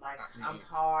 yeah. Like, I'm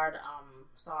hard, I'm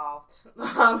soft,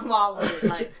 I'm all with it.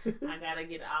 Like, I gotta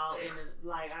get all in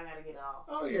the, I gotta get all.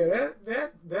 Oh, yeah.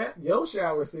 That your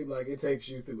shower seems like it takes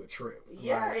you through a trip.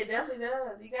 Yeah, like, it definitely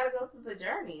does. You gotta go through the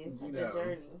journey. The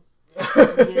journey.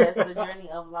 Yeah, The journey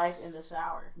of life in the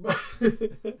shower.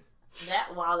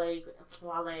 That Wale,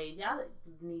 y'all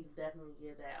need to definitely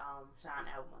give that Shine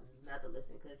album another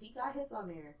listen because he got hits on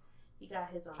there.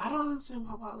 I don't understand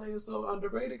why Wale is so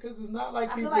underrated because it's not like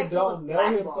I feel people like he don't was know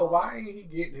him. So blackballed. why ain't he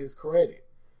getting his credit?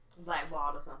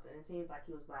 Blackballed or something. It seems like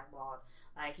he was blackballed.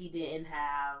 Like he didn't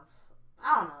have.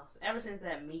 I don't know. Ever since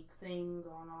that Meek thing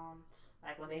going on,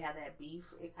 like when they had that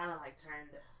beef, it kind of like turned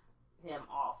him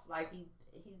off. Like he's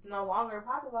no longer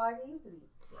popular like he used to be.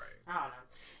 Right. I don't know.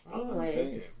 I don't Anyways.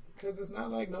 understand because it's not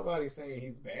like nobody's saying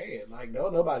he's bad. Like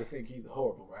nobody think he's a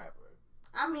horrible rapper.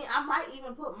 I mean, I might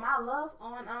even put My Love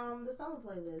on the summer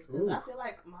playlist because Ooh. I feel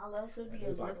like My Love could be a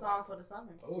It's good like song for the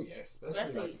summer. Oh yes,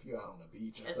 especially like if you're out on the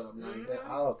beach or It's- something like that. mhm.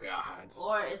 Oh god.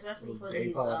 Or especially Little for day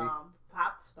these party.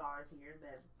 pop stars here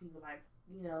that people like,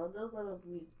 those little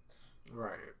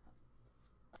Right.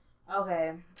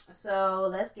 Okay, so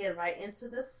let's get right into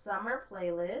the summer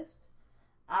playlist.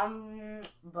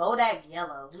 Bodak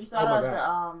Yellow.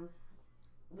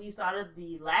 We started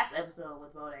the last episode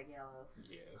with Bodak Yellow.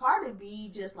 Yes. Cardi B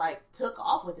just like took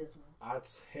off with this one. I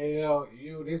tell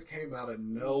you, this came out of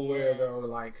nowhere Yes. though,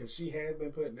 like, cause she has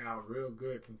been putting out real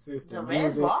good, consistent The red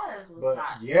music. bars was But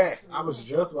hot. yes, I was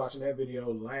just watching that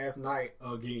video last night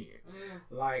again. Mm.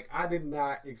 Like, I did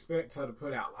not expect her to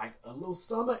put out like a little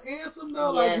summer anthem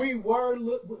though. Yes. Like we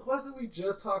wasn't we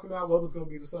just talking about what was gonna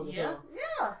be the summer Yeah, song?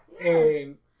 yeah.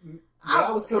 And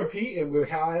that was it's- competing with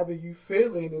however you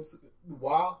feeling. It's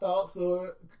Wild Thoughts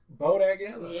or Bodak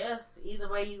Yellow. Yes, either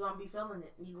way you're gonna be feeling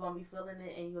it. You're gonna be feeling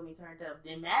it and you're gonna be turned up.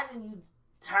 Imagine you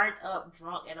turned up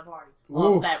drunk at a party Ooh.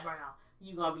 off that brown.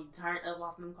 You're gonna be turned up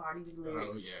off them Cardi B lyrics.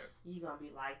 Oh yes. You're gonna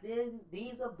be like,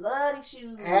 these are bloody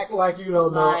shoes. Act like you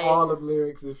don't know Like, all the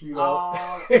lyrics if you don't.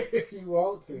 all- if you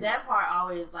want to. That part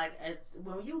always like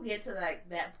when you get to like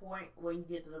that point when you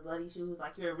get to the bloody shoes,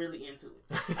 like you're really into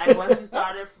it. Like once you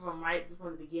started from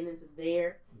the beginning to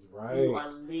there, you are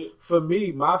Right. lit. For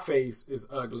me, my face is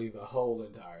ugly the whole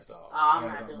entire song. Oh, I'm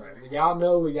as not doing rapping. that. Y'all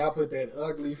know when y'all put that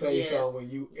ugly face Yes. on when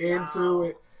you Y'all. into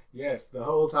it. Yes, the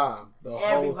whole time. The whole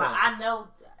Everybody, time. I know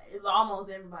almost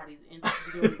everybody's into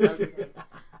doing the ugly face,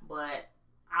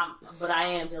 but I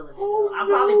am feeling it. Who Though. I'm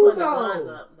probably knew, putting the though? guns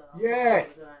up. Though.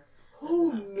 Yes. The guns.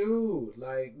 Who knew?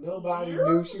 Like, nobody You-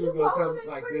 knew she was you going to come posted it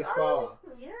like pretty this early. far.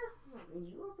 Yeah,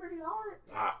 you were pretty on it.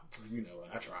 Ah, you know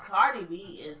what? I try. Cardi B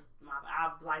is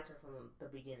I've liked her from the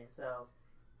beginning, so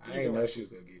I didn't know she was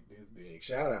going to get this big.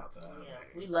 Shout out to her, yeah, man.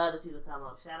 we love to see the come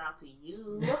up. Shout out to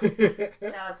you.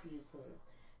 Shout out to you, Queen.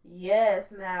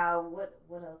 Yes. Now, what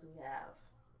else do we have?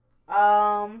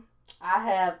 I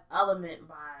have Element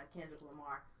by Kendrick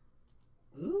Lamar,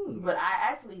 but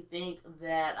I actually think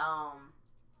that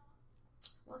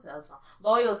what's the other song?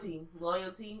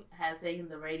 Loyalty has taken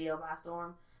the radio by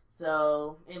storm,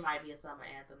 so it might be a summer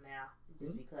anthem now,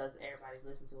 just because everybody's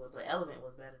listening to it. But Element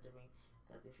was better than me.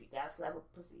 Because if you got slap a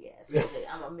pussy ass,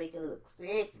 I'm gonna make it look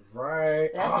sexy. Right.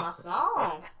 That's my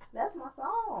song. That's my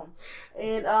song.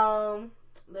 And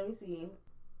let me see.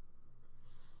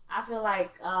 I feel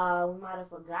like we might have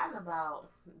forgotten about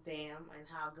Damn and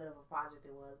how good of a project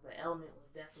it was, but Element was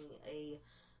definitely a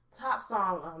top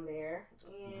song on there.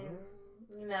 And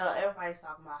you know, everybody's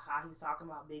talking about how he's talking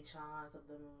about Big Sean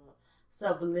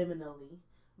subliminally,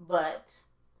 but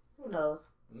who knows?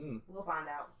 We'll find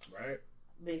out. Right.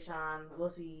 Big Sean, we'll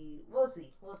see. I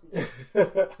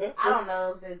don't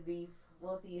know if there's beef.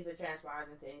 We'll see if it transpires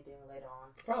into anything later on.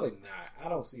 Probably not. I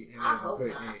don't see I anyone hope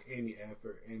putting not. in any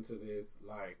effort into this.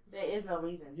 Like, There is no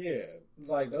reason. yeah,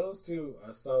 like those two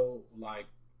are so like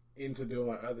into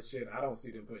doing other shit. I don't see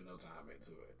them putting no time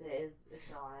into it. It's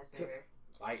so unnecessary.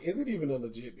 Like, is it even a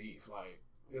legit beef? Like,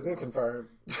 is it confirmed?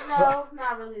 No,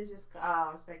 not really. It's just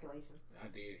speculation. I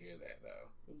did hear that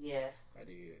though. Yes. I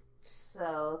did.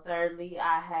 So, thirdly,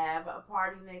 I have a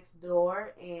Party Next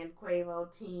Door and Quavo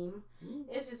Team.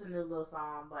 It's just a new little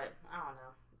song, but I don't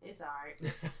know. It's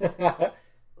alright.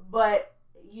 But,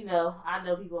 you know, I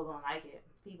know people are going to like it.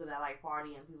 People that like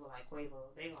Party and people like Quavo,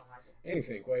 they going to like it.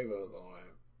 Anything Quavo's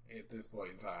on at this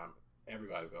point in time,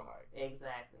 everybody's gonna like.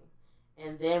 Exactly.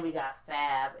 And then we got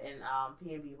Fab and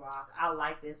PNB Rock. I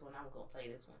like this one. I'm going to play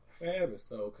this one. Fab is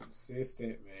so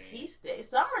consistent, man.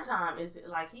 Summertime is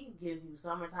like he gives you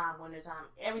summertime, wintertime,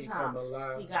 every He time. come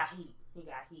alive. He got heat.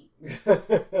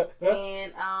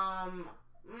 And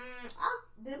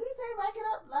did we say Rack It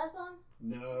Up last time?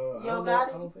 No, Yo I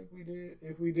Gotti? don't think we did.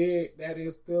 If we did, that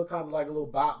is still kind of like a little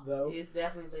bop, though. It's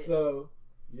definitely lit. So,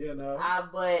 you know.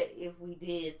 But if we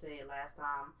did say it last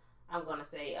time, I'm gonna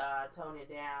say Tone It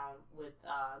Down with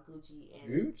Gucci and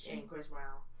Gucci? and Chris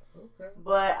Brown. Okay.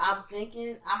 But I'm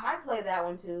thinking I might play that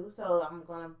one too. So I'm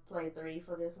gonna play 3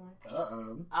 for this one.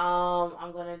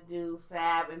 I'm gonna do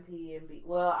Fab and PNB.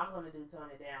 Well, I'm gonna do Tone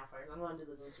It Down first. I'm gonna do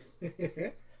the Gucci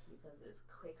because it's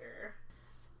quicker.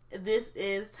 This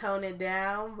is Tone It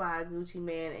Down by Gucci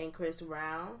Mane and Chris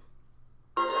Brown.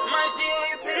 My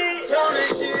CAB, tone that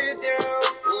shit down.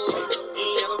 You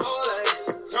never ball like this.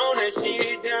 Tone that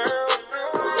shit down.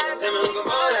 Tell me who can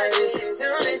ball like this.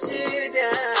 Tone that shit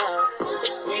down.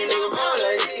 We ain't nigga ball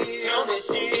like this. Tone that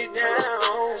shit down.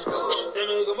 Tell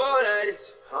me who can ball like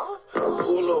this.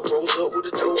 Pull up, rolls up with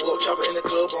the dough up, chopper in the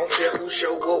club, on fair, who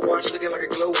show up, watch looking like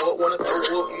a glow up, wanna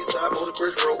throw up, east side, motor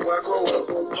bridge road, where I grow up,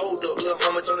 hold up, little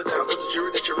homie, turn it down, cause the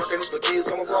jury that you're rocking is for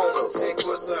kids, I'm a grown up, sand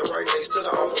court side, right next to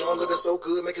the owner, looking so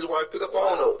good, make his wife pick a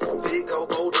phone up, big old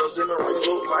boulder, Zimmer ring,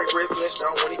 look like Red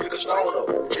Flintstone when he pick a stone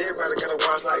up, everybody gotta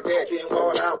watch like that, then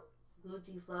wall out.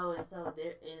 Gucci flow is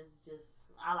just,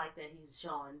 I like that he's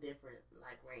showing different,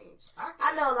 like, range.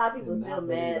 I know a lot of people still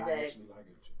mad that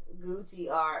Gucci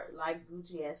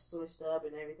has switched up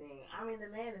and everything. I mean, the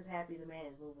man is happy. The man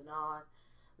is moving on.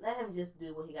 Let him just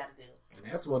do what he got to do.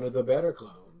 And that's one of the better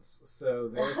clones. So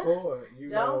therefore,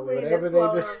 don't bring whatever this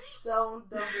they clone,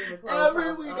 do. don't bring the clone.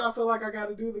 Every week I feel like I got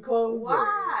to do the clone.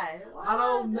 Why? Thing. I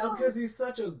don't know, because he's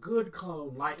such a good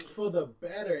clone, like for the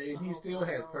better, and he still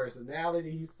has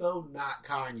personality. He's so not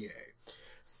Kanye.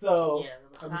 So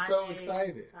I'm so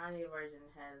excited. Kanye version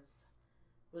has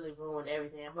really ruined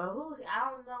everything. But I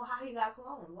don't know how he got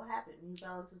cloned. What happened? He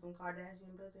fell into some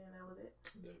Kardashian pussy and that was it?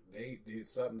 They did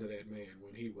something to that man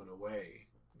when he went away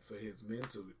for his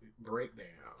mental breakdown.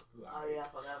 Like, I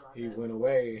forgot about that. He went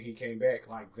away and he came back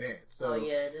like that. So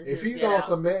if he's on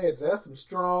some meds, that's some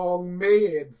strong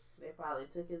meds. They probably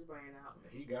took his brain out.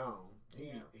 He gone.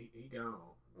 He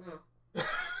gone.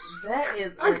 That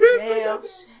is a damn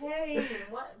shame.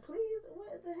 What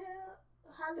the hell?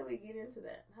 How did we get into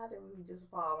that? How did we just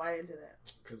fall right into that?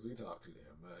 Because we talk too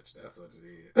damn much. That's what it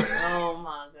is. Oh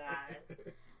my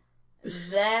god.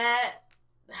 That,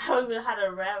 I don't even know how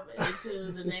to wrap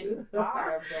into the next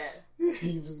part of that.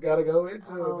 You just gotta go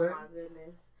into it, man. Oh my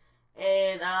goodness.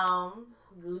 And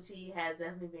Gucci has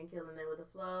definitely been killing it with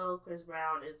the flow. Chris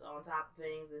Brown is on top of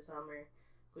things this summer.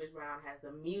 Chris Brown has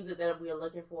the music that we are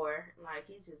looking for. Like,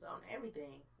 he's just on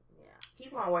everything. Yeah.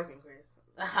 Keep on working, Chris.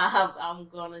 I'm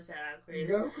gonna shout out Chris.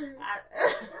 Go, Chris.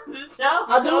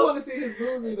 I do want to see his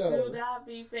movie, though. Do not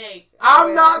be fake.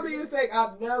 I'm not being fake.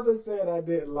 I never said I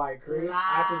didn't like Chris.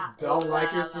 I just don't like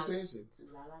his decisions.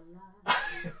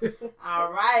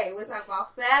 All right, we're talking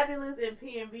about Fabulous and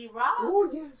PNB Rock. Oh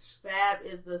yes, Fab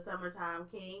is the summertime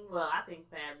king. Well, I think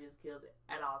Fab just kills it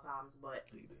at all times, but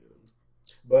he do.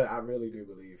 But I really do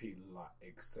believe he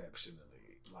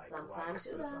exceptionally likes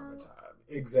the summertime.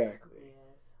 Exactly.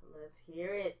 Yes, let's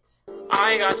hear it.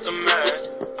 I got the mad.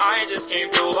 I just came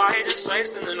through. I just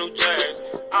flexed in the new jag.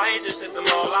 I just hit the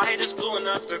mall. I just blew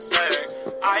another bag.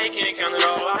 I can't count it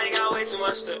all. I got way too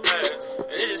much to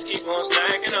add. And it just keep on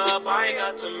stacking up. I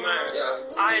got the mad.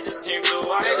 I just came through.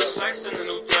 I just flexed in the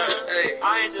new jag.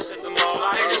 I just hit the mall.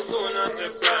 I just blew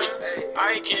another bag.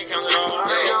 I can't count it all.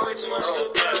 I got way too much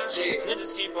to add. And it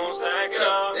just keep on stacking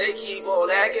up. They keep on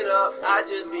acting up. I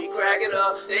just be cracking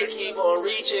up. They keep on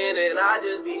reaching and I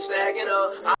just be stacking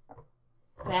up.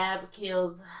 Fab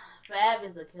kills. Fab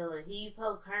is a killer. He's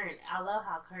so current. I love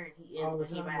how current he is all the when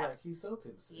time, he raps. he's so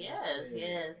consistent.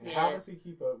 Yes. How does he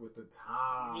keep up with the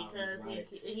time? Because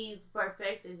he's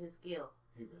perfected his skill.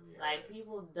 He really like has.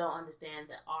 People don't understand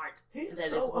the art. He's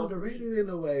that so underrated in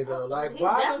a way, though. Like, he's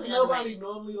why does nobody underrated.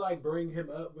 normally bring him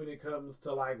up when it comes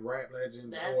to rap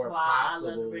legends That's or why possible?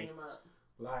 I love to bring him up.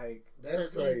 Like, that's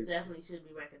crazy. He definitely should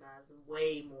be recognized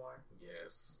way more.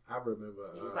 Yes, I remember.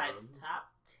 He's like top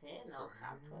 10 or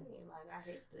top 20. Like, I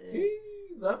hate this.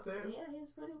 He's up there. Yeah,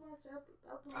 he's pretty much up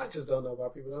there. I just don't know why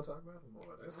people don't talk about him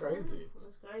more. That's crazy.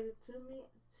 It's crazy to me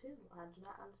too. I do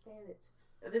not understand it.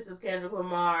 This is Kendrick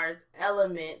Lamar's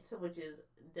Element, which is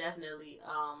definitely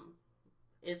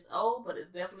it's old, but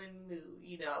it's definitely new.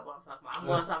 You know what I'm talking about. I'm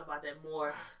going to talk about that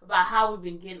more, about how we've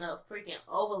been getting a freaking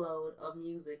overload of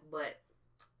music. But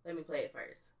let me play it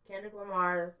first. Kendrick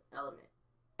Lamar, Element.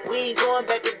 We ain't going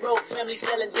back to broke, family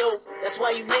selling dope. That's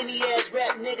why you many ass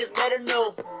rap niggas better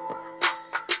know.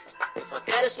 If I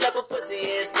gotta slap a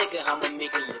pussy ass nigga, I'ma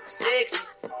make it look sexy.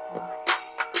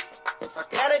 If I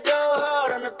gotta go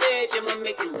hard on the bitch, I'ma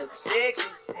make it look sexy.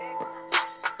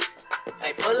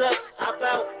 I pull up, hop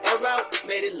out, air out,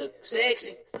 made it look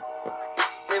sexy.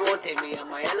 They won't take me on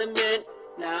my element.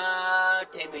 Nah,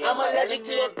 take me. I'm allergic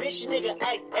to a bitch nigga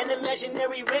act, an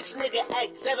imaginary rich nigga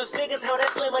act. 7 figures, how that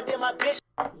slimmer than my bitch.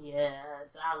 Yeah,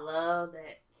 Yes, I love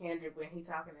that Kendrick when he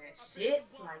talking that shit,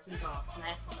 like he gonna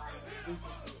smack somebody and do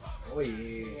some shit. Oh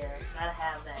yeah. Yeah, gotta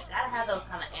have that. Gotta have those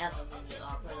kind of anthems in your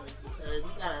playlist because you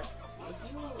gotta.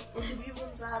 If you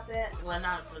really got that, well,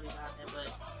 not really got that, but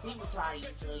people try you,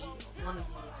 so you want to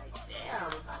be like, damn,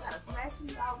 if I gotta smack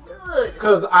you, I'm good.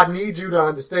 Because I need you to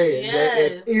understand that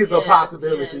it is a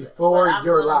possibility for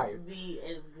your life. Be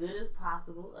as good as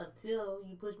possible until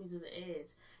you push me to the edge.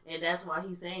 And that's why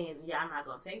he's saying, yeah, I'm not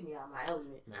going to take me out of my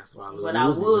element. That's why Lil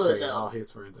Uzi was saying all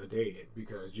his friends are dead.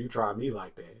 Because you try me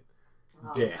like that.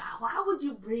 Death. Why would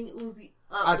you bring Uzi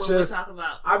up when we talk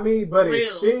about but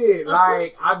real? It fit.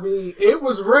 Like, it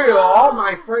was real. All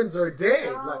my friends are dead.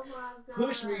 Oh like,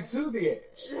 push me to the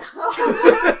edge.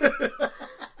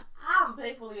 I'm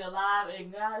thankfully alive,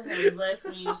 and God has blessed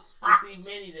me to see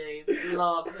many days.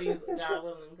 Lord, please, God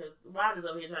willing, because Ron is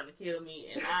over here trying to kill me,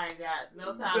 and I ain't got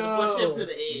no time to push him to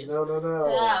the edge. No.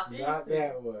 Child, not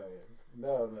that way.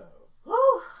 No.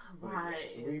 Whew. Right.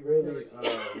 Yes, we really...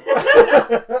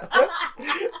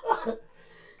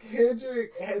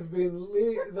 Kendrick has been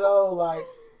lit, though. Like,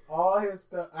 all his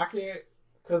stuff... I can't...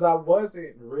 Because I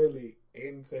wasn't really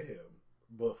into him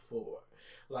before.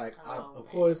 Like, of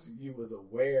course, you was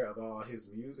aware of all his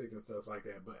music and stuff like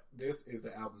that, but this is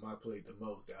the album I played the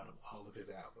most out of all of his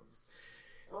albums.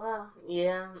 Well,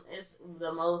 yeah, it's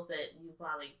the most that you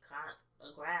probably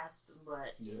can't grasp,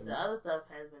 but the other stuff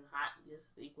has been hot just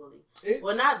equally.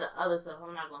 Well, not the other stuff.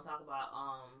 I'm not going to talk about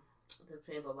the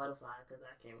Pimp a Butterfly because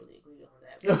I can't really agree on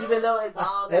that. But even though it's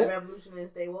all that revolutionary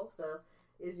stay woke stuff,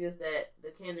 it's just that the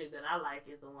Kendrick that I like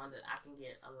is the one that I can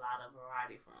get a lot of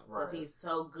variety from. Because he's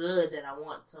so good that I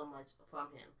want so much from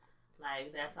him.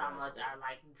 Like, that's how much I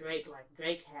like Drake. Like,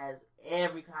 Drake has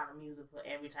every kind of music for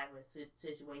every type of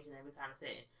situation, every kind of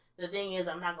setting. The thing is,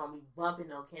 I'm not going to be bumping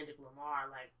no Kendrick Lamar,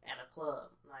 like, at a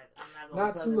club. Like, I'm not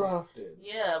going to Not too often.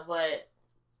 Yeah, but...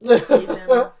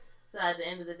 So at the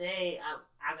end of the day,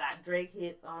 I got Drake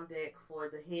hits on deck for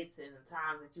the hits and the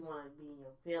times that you want to be in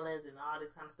your feelings and all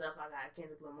this kind of stuff. I got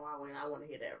Kendrick Lamar when I want to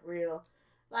hear that real.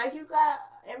 Like, you got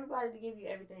everybody to give you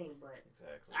everything, but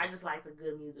I just like the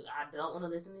good music. I don't want to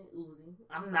listen to Uzi.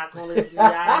 I'm not going to listen to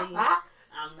Yachty.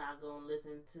 I'm not going to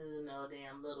listen to no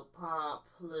damn Little Pump.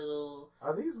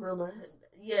 Are these real names?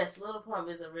 Yes, Little Pump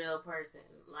is a real person.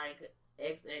 Like...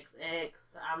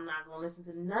 XXX. I'm not gonna listen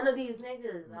to none of these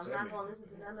niggas. I'm not gonna listen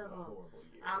to none of them.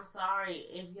 I'm sorry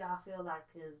if y'all feel like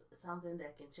it's something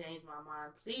that can change my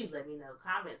mind. Please let me know.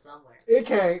 Comment somewhere. It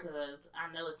can't, because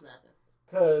I know it's nothing.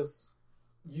 Because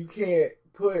you can't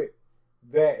put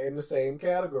that in the same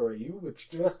category. You were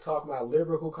just talking about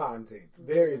lyrical content.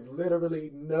 There is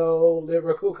literally no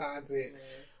lyrical content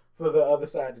for the other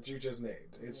side that you just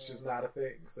named. It's just not a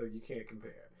thing. So you can't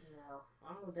compare.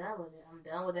 I'm done with it. I'm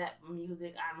done with that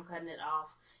music. I'm cutting it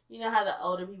off. You know how the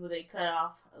older people, they cut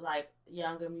off, like,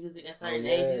 younger music at certain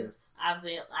ages? I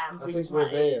think we're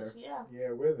there. Age.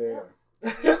 Yeah, we're there.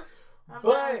 Yeah.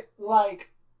 But,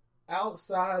 like,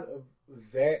 outside of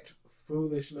that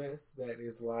foolish mess that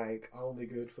is, like, only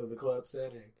good for the club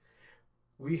setting,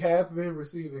 we have been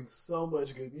receiving so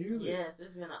much good music. Yes,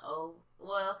 it's been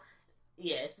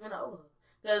it's been over.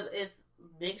 Because it's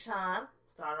Big Sean,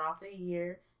 started off the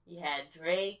year. You had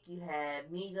Drake, you had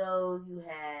Migos, you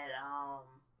had,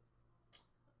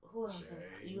 who else?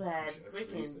 You had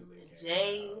freaking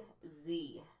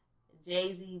Jay-Z.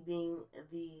 Jay-Z being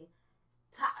the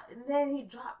top. And then he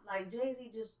dropped, like, Jay-Z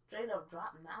just straight up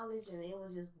dropped Knowledge, and it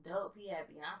was just dope. He had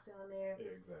Beyonce on there.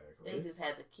 Exactly. They just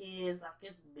had the kids. Like,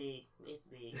 it's big. It's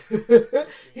big.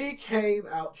 He came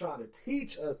out trying to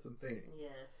teach us some things.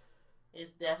 Yes.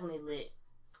 It's definitely lit.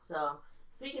 So...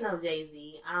 Speaking of Jay-Z,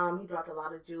 he dropped a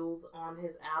lot of jewels on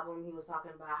his album. He was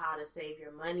talking about how to save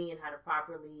your money and how to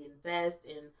properly invest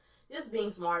and just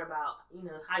being smart about, you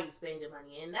know, how you spend your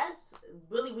money. And that's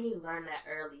really, we need to learn that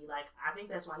early. Like, I think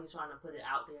that's why he's trying to put it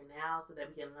out there now so that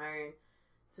we can learn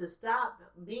to stop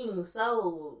being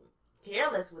so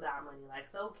careless with our money, like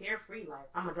so carefree. Like,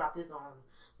 I'm going to drop this on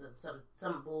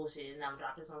some bullshit and I'm going to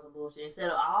drop this on some bullshit. Instead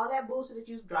of all that bullshit that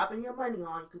you're dropping your money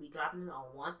on, you could be dropping it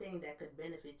on one thing that could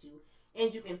benefit you.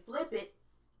 And you can flip it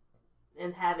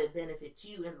and have it benefit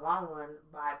you in the long run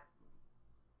by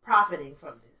profiting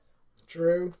from this.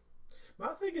 True.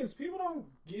 My thing is, people don't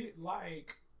get,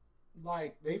 like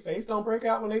they face don't break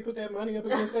out when they put that money up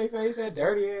against their face, that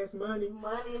dirty ass money.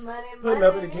 Putting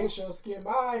up it against your skin,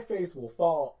 my face will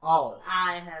fall off.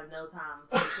 I have no time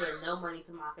to put no money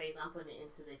to my face. I'm putting it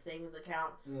into the savings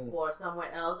account or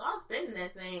somewhere else. I'm spending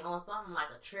that thing on something like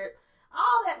a trip.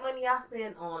 All that money I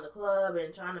spent on the club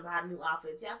and trying to buy new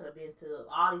outfits, y'all could have been to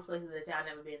all these places that y'all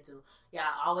never been to. Y'all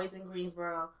always in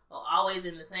Greensboro or always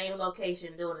in the same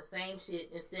location doing the same shit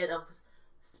instead of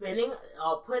spending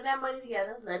or putting that money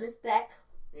together, letting it stack,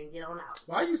 and get on out.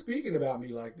 Why are you speaking about me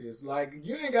like this? Like,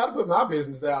 you ain't got to put my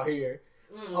business out here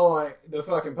on the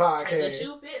fucking podcast. And the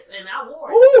shoe fits, and I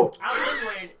wore it. Ooh. I was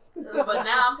wearing it. But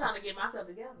now I'm trying to get myself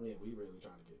together. Yeah, we really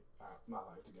trying to get my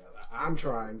life together. I'm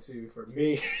trying to, for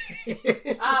me.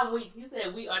 I'm weak. You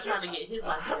said we are trying to get his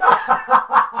life together.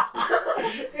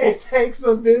 It takes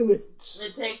a village.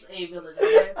 It takes a village.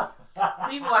 Okay?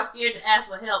 People are scared to ask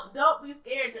for help. Don't be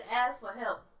scared to ask for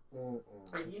help.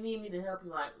 If you need me to help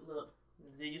you, like, look,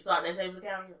 did you start that savings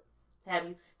account yet? Have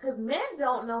you? Because men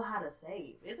don't know how to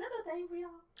save. Is that a thing for y'all?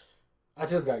 I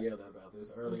just got yelled at about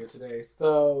this earlier today.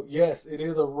 So, yes, it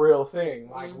is a real thing.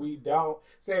 Like, we don't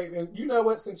save. And you know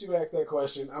what? Since you asked that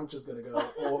question, I'm just going to go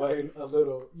on a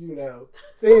little,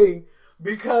 thing.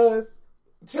 Because,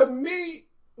 to me,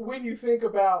 when you think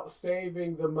about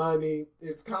saving the money,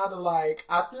 it's kind of like,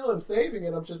 I still am saving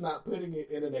it. I'm just not putting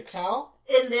it in an account.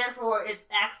 And therefore, it's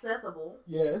accessible.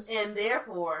 Yes. And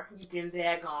therefore, you can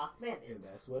daggone spend it. And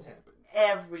that's what happens.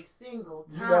 Every single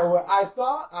time. You know what? I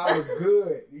thought I was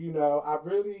good. I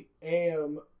really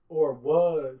am or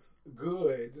was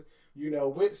good,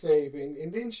 with saving.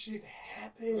 And then shit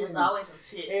happens. There's always some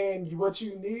shit. And what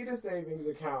you need a savings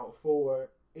account for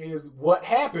is what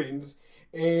happens.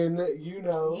 And, you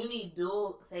need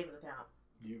dual savings account.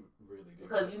 You really do.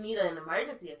 Because you need an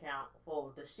emergency account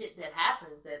for the shit that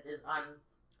happens that is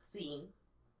unseen.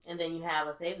 And then you have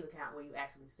a savings account where you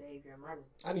actually save your money.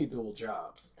 I need dual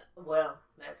jobs. Well,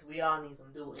 we all need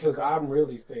some dual. Because I'm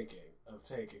really thinking of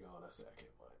taking on a second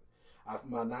one.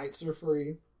 My nights are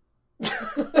free.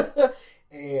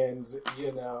 And,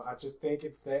 I just think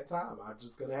it's that time. I'm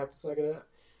just going to have to suck it up.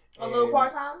 A little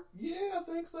part-time? Yeah, I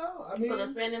think so. I mean, for the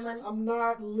spending money? I'm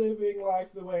not living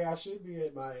life the way I should be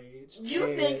at my age.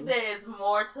 You think there's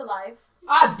more to life?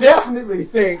 I definitely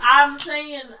think. I'm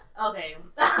saying, okay.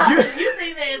 You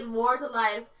think there's more to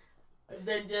life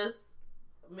than just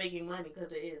making money,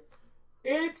 because it is.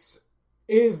 It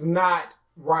is not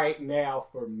right now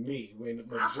for me. When the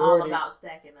majority... I'm all about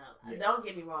stacking up. Yes. Don't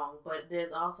get me wrong, but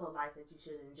there's also life that you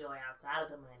should enjoy outside of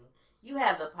the money. You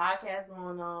have the podcast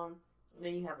going on.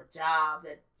 Then you have a job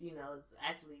that, is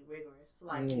actually rigorous.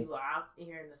 Like, you are out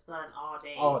here in the sun all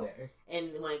day. All day.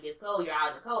 And when it gets cold, you're out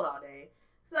in the cold all day.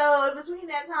 So, in between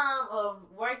that time of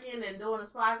working and doing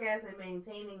this podcast and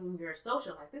maintaining your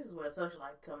social life, this is where social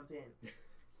life comes in.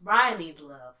 Brian needs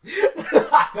love.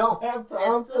 I don't have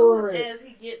time for it. As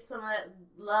he gets some of that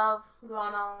love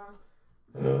going on.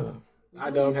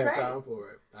 I don't have time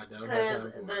for it. I don't have time for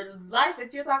it. Because the life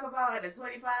that you're talking about at a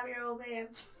 25-year-old man,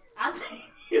 I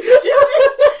think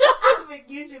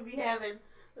you should be having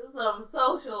some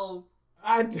social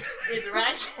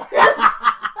interaction.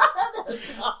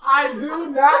 I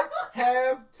do not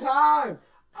have time.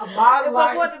 My if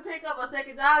life. I want to pick up a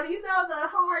second job, the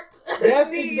heart.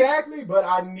 That's exactly, but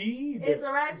I need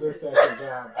interaction. The second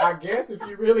job. I guess if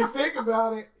you really think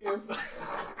about it,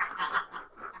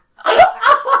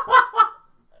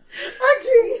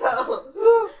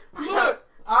 Look,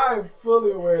 I'm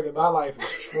fully aware that my life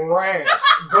is trash,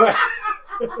 but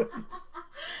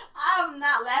I'm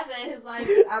not laughing at his life.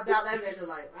 I'm not laughing at his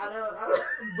life. I don't.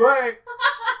 But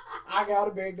I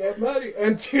gotta make that money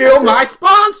until my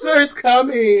sponsors come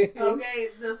in. Okay,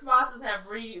 the sponsors have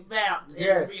revamped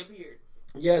and reappeared.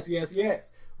 Yes.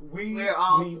 We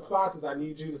need sponsors. I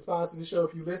need you to sponsor the show.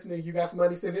 If you're listening, you got some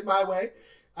money, send it my way.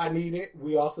 I need it.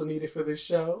 We also need it for this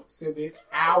show. Send it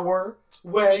our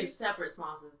way. We need separate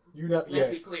sponsors. Let's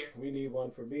be clear. We need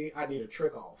one for me. I need a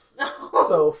trick off.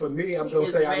 So for me, I'm going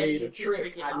to say I need a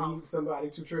trick. I need somebody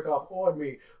to trick off on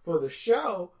me. For the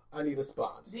show, I need a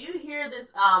sponsor. Do you hear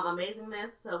this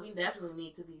amazingness? So we definitely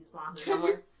need to be sponsored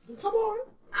somewhere. Come on.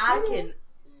 I can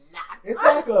not. It's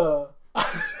like a...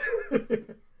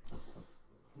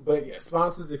 But yeah,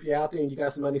 sponsors, if you're out there and you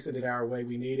got some money, send it our way.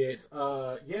 We need it.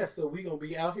 So we going to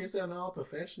be out here sounding all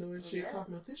professional and shit,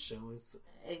 talking about this show is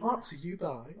brought to you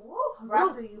by...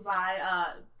 Brought to you by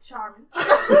Charmin.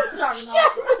 Charmin.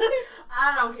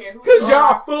 I don't care who. Because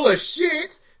y'all full of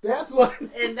shit. That's what.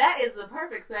 And that is the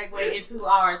perfect segue into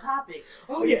our topic.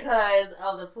 Oh, yeah. Because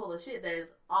of the full of shit that is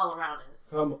all around us.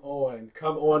 Come on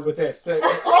with that segue.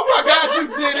 Oh my God, you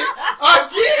did it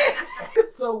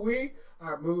again. So we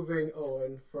are moving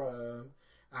on from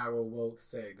our woke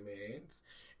segment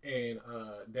and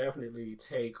definitely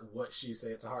take what she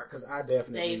said to heart, because I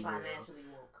definitely stay financially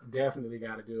woke. Definitely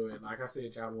got to do it. Like I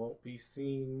said, y'all won't be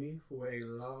seeing me for a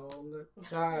long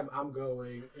time. I'm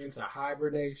going into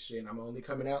hibernation. I'm only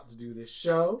coming out to do this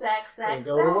show and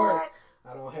go to work.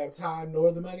 I don't have time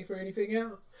nor the money for anything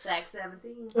else. Stack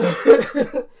 17.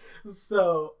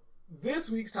 So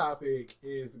this week's topic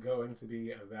is going to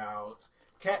be about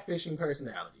catfishing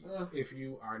personalities. If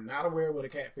you are not aware what a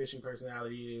catfishing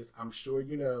personality is, I'm sure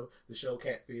you know the show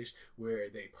Catfish, where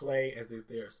they play as if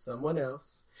they're someone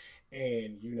else,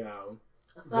 and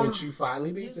once you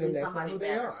finally meet them, that's not who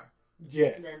they are.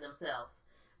 Yes, than themselves,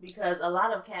 because a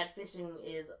lot of catfishing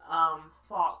is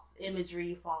false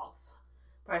imagery, false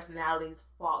personalities,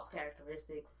 false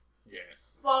characteristics,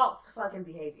 false fucking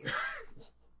behavior.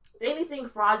 Anything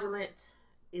fraudulent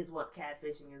is what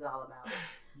catfishing is all about.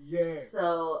 Yes.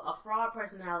 So a fraud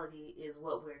personality is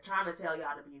what we're trying to tell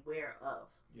y'all to beware of.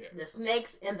 Yes. The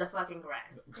snakes in the fucking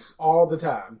grass. All the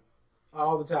time.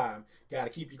 All the time. Got to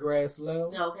keep your grass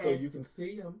low so you can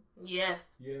see them. Yes.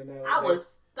 You I would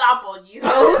stomp on you.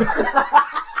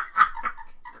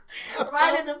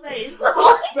 Right in the face.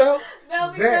 No,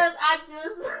 because I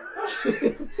just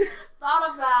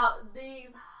thought about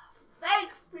these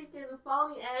fake freaking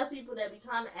phony ass people that be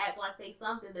trying to act like they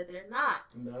something that they're not.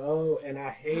 No, and I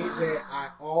hate that.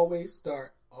 I always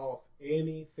start off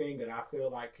anything that I feel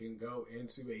like can go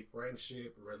into a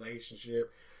friendship,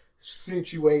 relationship,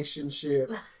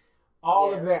 situationship.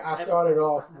 All of that, I started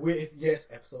off with,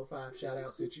 episode 5, shout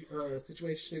out,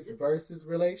 situationships versus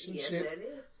relationships. Yes,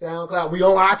 SoundCloud. We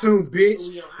on iTunes,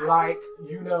 bitch. Like,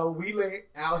 we lit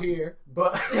out here,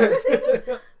 but...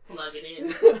 Plug it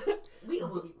in. We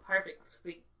would be perfect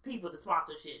people to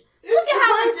sponsor shit. Look at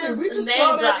how we just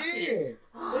name drop shit.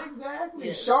 Exactly.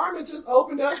 Yeah. Charmin just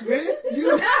opened up this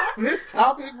this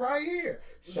topic right here.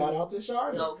 Shout out to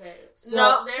Charmin. Okay. So,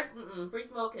 no, free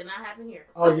smoke cannot happen here.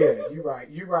 Oh yeah, you're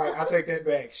right. I take that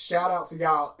back. Shout out to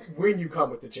y'all when you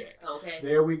come with the check. Okay.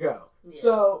 There we go. Yeah.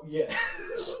 So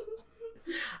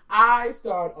I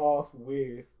start off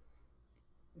with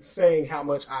saying how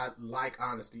much I like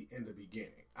honesty in the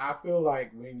beginning. I feel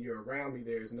like when you're around me,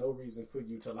 there's no reason for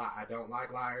you to lie. I don't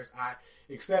like liars. I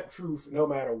accept truth no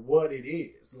matter what it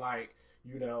is. Like,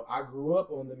 I grew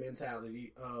up on the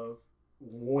mentality of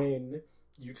when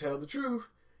you tell the truth,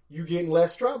 you get in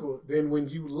less trouble than when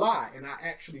you lie. And I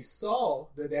actually saw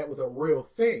that was a real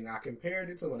thing. I compared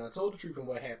it to when I told the truth and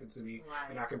what happened to me. Right.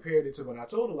 And I compared it to when I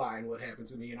told a lie and what happened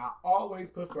to me. And I always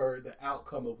preferred the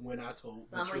outcome of when I told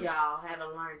the truth. Some of y'all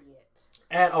haven't learned yet.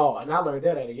 At all. And I learned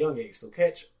that at a young age. So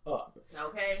catch up.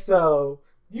 Okay. So,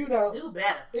 do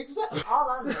better. Exactly. All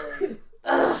I know is,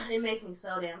 it makes me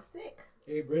so damn sick.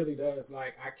 It really does.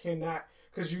 Like, I cannot...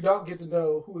 Because you don't get to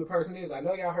know who the person is. I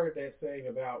know y'all heard that saying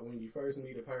about when you first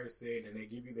meet a person and they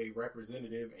give you their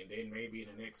representative, and then maybe in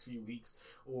the next few weeks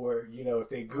or, if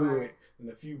they good, in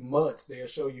a few months, they'll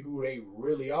show you who they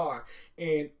really are.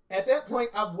 And at that point,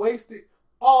 I've wasted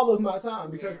all of my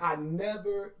time because I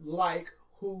never like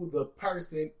who the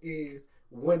person is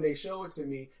when they show it to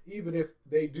me, even if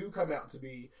they do come out to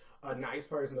be a nice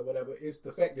person or whatever. It's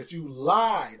the fact that you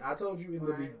lied. I told you in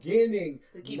the beginning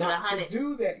not to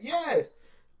do that. Yes.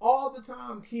 All the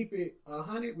time, keep it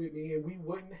 100 with me and we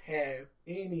wouldn't have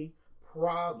any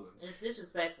problems. It's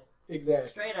disrespectful.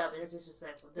 Exactly. Straight up, it's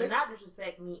disrespectful. Do not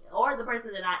disrespect me or the person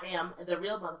that I am, the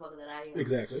real motherfucker that I am.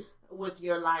 Exactly. With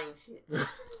your lying shit.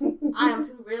 I am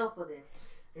too real for this.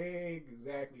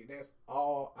 Exactly. That's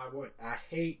all I want. I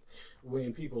hate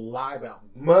when people lie about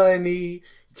money,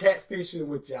 catfishing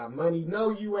with y'all money.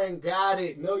 No, you ain't got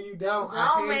it. No, you don't.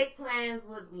 Don't make plans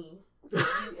with me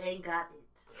if you ain't got it.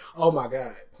 Oh my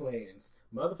God, plans.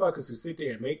 Motherfuckers who sit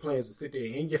there and make plans to sit there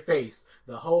in your face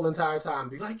the whole entire time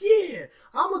be like, yeah,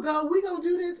 I'm gonna go, we gonna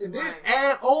do this, and then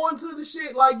add on to the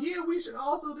shit like, yeah, we should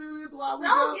also do this while we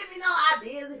go. Don't give me no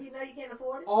ideas if you know you can't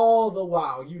afford it. All the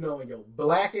while, in your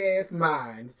black ass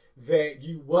minds that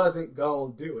you wasn't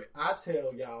gonna do it. I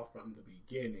tell y'all from the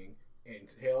beginning, and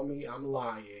tell me I'm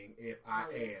lying if I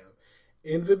am.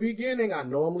 In the beginning, I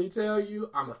normally tell you,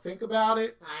 I'm going to think about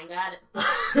it. I ain't got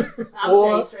it. I'll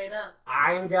tell you straight up.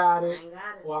 I ain't got it.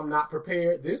 Or I'm not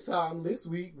prepared. This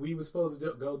week, we were supposed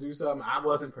to go do something. I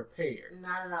wasn't prepared.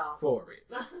 Not at all. For it.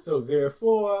 So,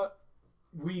 therefore,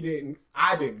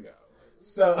 I didn't go.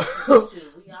 So,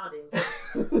 we all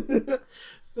didn't.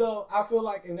 So, I feel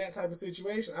like in that type of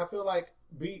situation,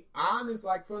 be honest,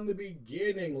 like from the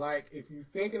beginning. Like, if you're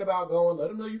thinking about going, let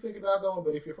them know you're thinking about going.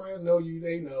 But if your friends know you,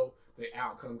 they know the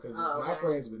outcome. Because my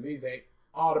friends with me, they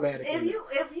automatically.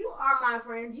 If you are my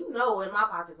friend, you know when my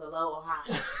pockets are low or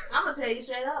high. I'm gonna tell you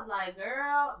straight up, like,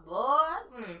 girl, boy,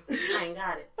 I ain't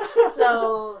got it.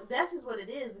 So that's just what it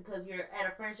is, because you're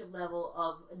at a friendship level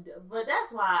of. But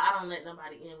that's why I don't let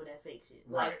nobody in with that fake shit.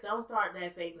 Like, don't start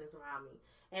that fakeness around me.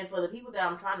 And for the people that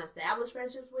I'm trying to establish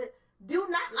friendships with, do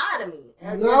not lie to me.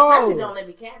 No. Especially don't let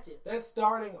me catch it. That's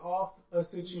starting off a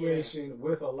situation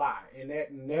with a lie, and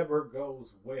that never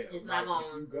goes well. It's not going.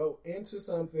 If you go into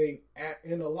something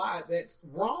in a lie, that's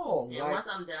wrong. And once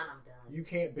I'm done, I'm done. You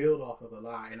can't build off of a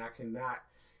lie, and I cannot.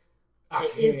 There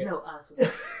is no us.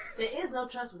 There is no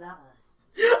trust without us.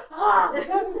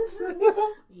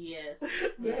 Yes.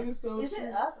 That is so Is true.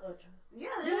 it us or trust? Yeah,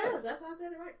 there is. That's how I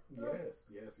said it right.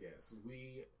 Yes.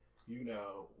 We,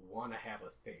 want to have a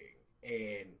thing,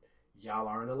 and y'all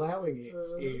aren't allowing it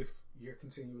if you're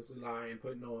continuously lying,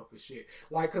 putting on for shit.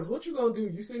 Like, because what you gonna do?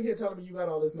 You sitting here telling me you got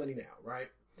all this money now, right?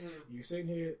 You sitting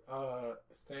here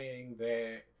saying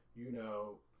that,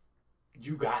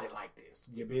 you got it like this,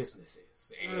 your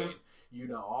businesses, and,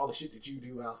 all the shit that you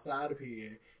do outside of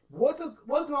here. What is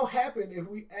going to happen if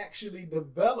we actually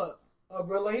develop a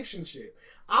relationship?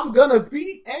 I'm going to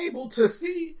be able to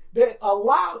see that a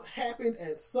lot happened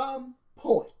at some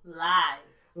point. Lies.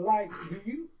 Like,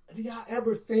 do y'all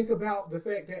ever think about the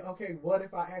fact that, okay, what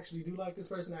if I actually do like this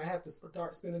person? I have to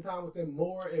start spending time with them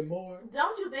more and more.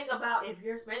 Don't you think about if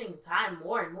you're spending time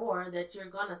more and more that you're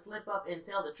going to slip up and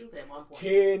tell the truth at one point?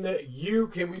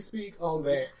 Can we speak on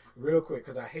that real quick?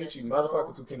 Because I hate you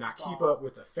motherfuckers who cannot keep up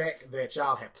with the fact that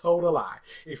y'all have told a lie.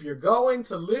 If you're going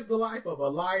to live the life of a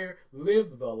liar,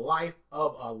 live the life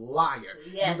of a liar.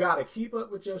 Yes. You got to keep up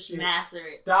with your shit. Master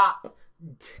it. Stop.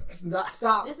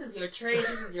 This is your trade.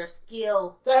 This is your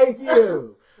skill. Thank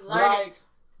you. Learn it.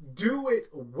 Do it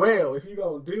well. If you're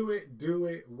going to do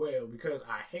it well. Because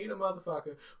I hate a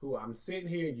motherfucker who I'm sitting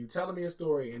here and you telling me a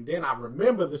story and then I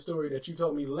remember the story that you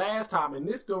told me last time, and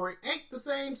this story ain't the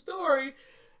same story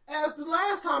as the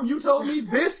last time you told me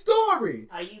this story.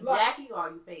 Are you Jackie or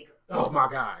are you Phaedra? Oh my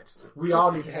God. We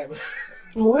all need to have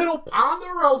a little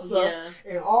Ponderosa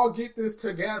and all get this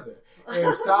together.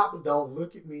 And stop, don't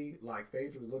look at me like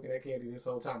Phaedra was looking at Candy this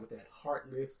whole time with that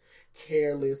heartless,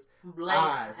 careless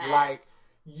eyes. Like,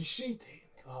 she did.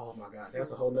 Oh my God,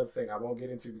 that's a whole nother thing I won't get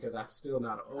into because I'm still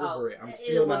not over it. I'm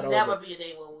still not over it. It will never be a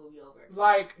day when we'll be over it.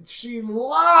 Like, she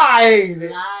lied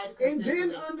and consistently.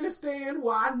 didn't understand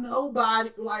why nobody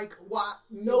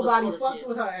fucked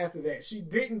with her after that. She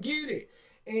didn't get it.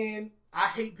 And I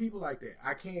hate people like that.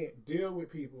 I can't deal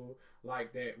with people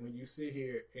like that when you sit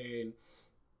here and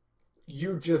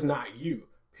you're just not you.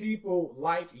 People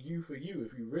like you for you.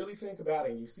 If you really think about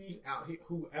it and you see out here,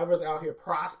 whoever's out here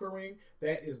prospering,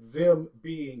 that is them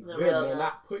being them. They're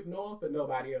not putting on for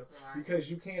nobody else because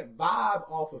you can't vibe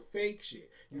off of fake shit.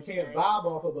 You can't vibe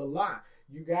off of a lie.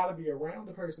 You gotta be around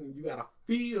the person and you gotta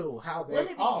feel how they are.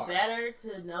 Wouldn't it be better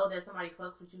to know that somebody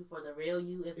fucks with you for the real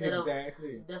you instead of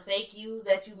the fake you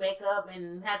that you make up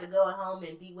and have to go at home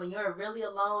and be when you're really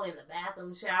alone in the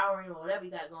bathroom showering or whatever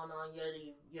you got going on, you're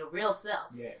your real self.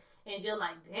 Yes. And you're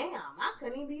like, damn, I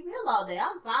couldn't even be real all day.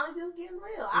 I'm finally just getting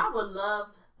real. I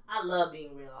love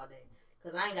being real all day.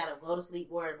 Because I ain't got to go to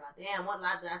sleep worried about, damn, what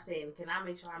lie did I say? And can I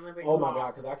make sure I remember it? Oh, my God,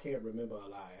 because I can't remember a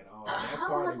lie at all. That's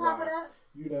partly why,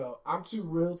 I'm too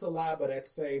real to lie, but at the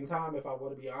same time, if I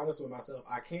want to be honest with myself,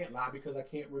 I can't lie because I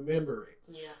can't remember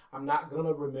it. Yeah. I'm not going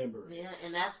to remember it. Yeah,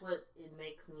 and that's what it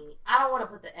makes me, I don't want to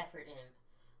put the effort in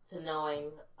to knowing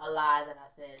a lie that I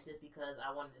said just because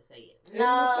I wanted to say it. And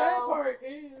the sad part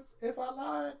is, if I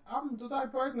lied, I'm the type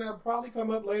of person that will probably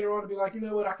come up later on and be like, you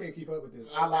know what, I can't keep up with this.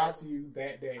 I lied to you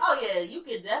that day. Oh yeah, you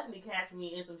could definitely catch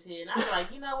me in some shit. And I'm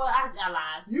like, you know what, I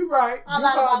lied. You right. I you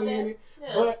lied caught about me that. in it.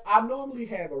 Yeah. But I normally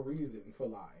have a reason for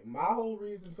lying. My whole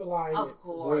reason for lying is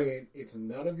when it's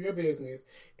none of your business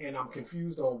and I'm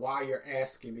confused on why you're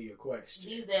asking me a question.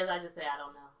 These days I just say I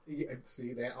don't know. Yeah,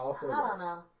 see, that also works. I don't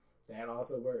know. That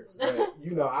also works. But,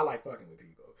 I like fucking with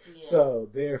people. Yeah. So,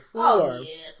 therefore... Oh,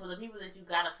 yes. For the people that you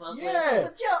gotta fuck with.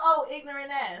 But your old ignorant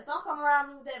ass. Don't come around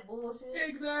me with that bullshit.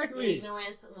 Exactly.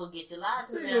 Ignorance will get you lied to.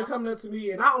 Sitting there coming up to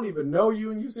me, and I don't even know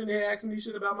you, and you sitting there asking me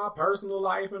shit about my personal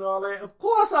life and all that. Of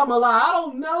course I'm a lie. I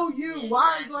don't know you. Yeah,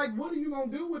 why? Like, what are you going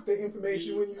to do with the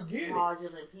information when you get it?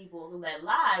 Fraudulent people who that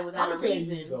lie without a reason. I'm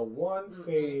telling you the one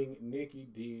thing Nikki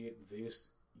did this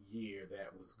year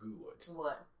that was good.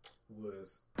 What?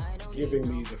 Was giving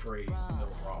me the phrase no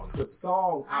frauds. Because the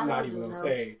song, I'm not even going to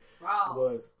say,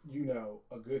 was,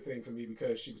 a good thing for me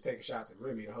because she was taking shots at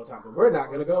Remy the whole time. But we're not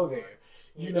going to go there.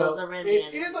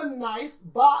 It is a nice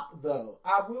bop, though.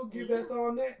 I will give that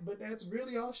song that, but that's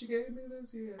really all she gave me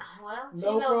this year. Well,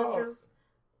 no frauds.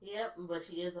 Yep, but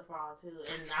she is a fraud too.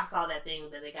 And I saw that thing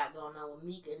that they got going on with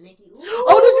Meek and Nicki. Ooh.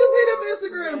 Oh, did you see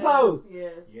them Instagram posts?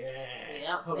 Yes. Yes.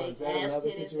 Yep, Hold on, is that ass another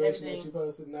titties, situation everything. that you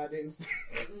posted and I didn't see?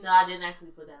 No, I didn't actually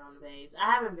put that on the page.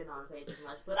 I haven't been on the page as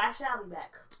much, but I shall be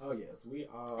back. Oh yes, we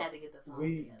Had to get the phone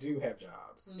we together. do have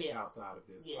jobs outside of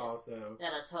this. Yes. Also,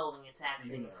 That are tolling and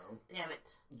taxing. you know, Damn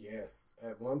it. yes.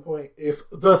 At one point, if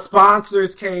the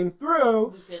sponsors came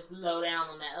through, We could slow down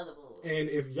on that other bull. and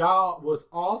if y'all was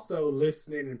also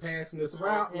listening and passing this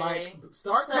around, Okay. like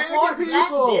start Support tagging black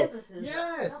people. businesses.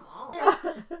 Yes. Come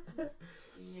on.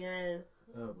 Yes.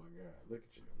 Oh my God! Look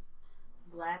at you.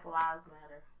 Black Lives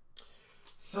Matter.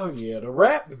 So yeah, to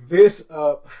wrap this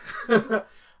up,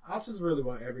 I just really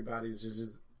want everybody to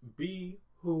just be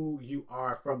who you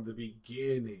are from the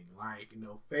beginning. Like,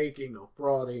 no faking, no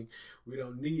frauding. We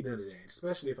don't need none of that.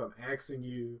 Especially if I'm asking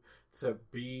you to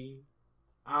be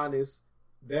honest.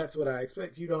 That's what I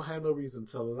expect. You don't have no reason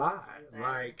to lie.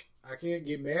 Like, I can't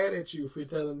get mad at you for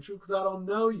telling the truth because I don't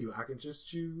know you. I can just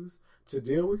choose to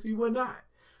deal with you or not.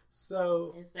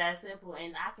 So It's that simple,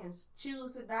 and I can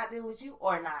choose to not deal with you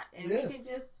or not, and we can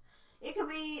just. It could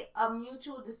be a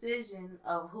mutual decision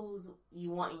of who's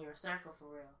you want in your circle for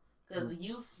real. Because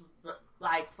you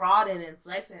like frauding and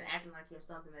flexing, acting like you're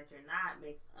something that you're not,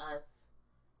 makes us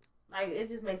like it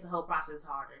just makes the whole process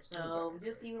harder. So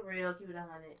just keep it real, keep it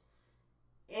 100,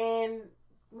 and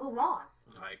move on.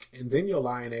 like, and then your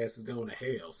lying ass is going to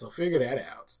hell. So figure that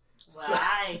out. Well,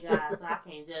 I ain't God, so I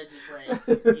can't judge you.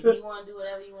 But if you want to do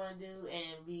whatever you want to do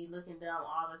and be looking dumb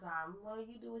all the time, well,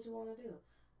 you do what you want to do.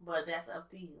 But that's up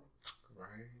to you.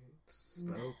 Right.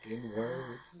 Spoken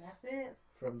words. That's it.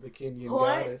 From the Kenyan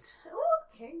What? goddess.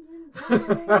 Ooh, Kenyan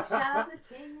goddess. Shout out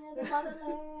to Kenya, the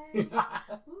motherland.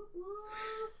 Woo,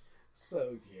 woo.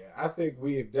 So, yeah, I think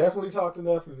we have definitely talked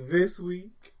enough this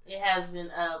week. It has been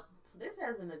this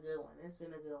has been a good one. It's been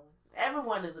a good one.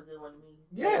 Everyone is a good one to me.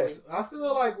 Yes, I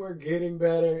feel like we're getting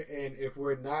better, and if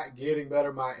we're not getting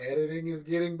better, my editing is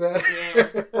getting better.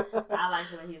 Yes. I like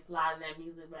when he's sliding that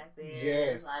music back there.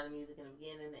 Yes. Sliding music in the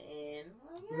beginning and the end.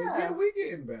 Well, We're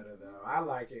getting better, though. I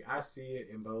like it. I see it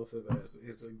in both of us.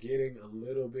 It's getting a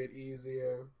little bit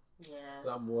easier. Yes.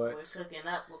 Somewhat. We're cooking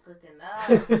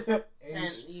up. And-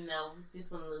 And, you know, just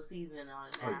put a little seasoning on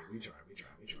it now. Oh, yeah, we try.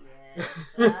 Yes,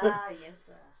 yes,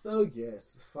 sir. So,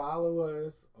 yes, follow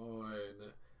us on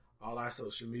all our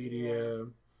social media.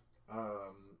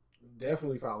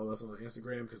 Definitely follow us on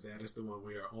Instagram because that is the one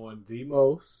we are on the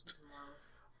most.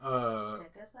 Check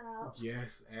us out.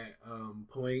 Yes, at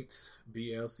points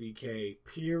BLCK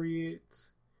period.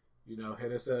 You know,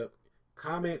 hit us up,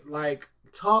 comment, like,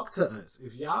 talk to us.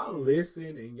 If y'all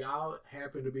listen and y'all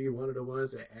happen to be one of the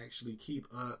ones that actually keep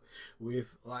up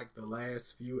with like the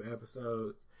last few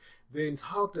episodes, then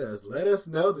talk to us. Let us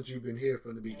know that you've been here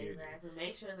from the beginning. Exactly.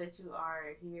 Make sure that you are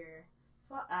here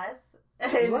for us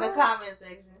in the comment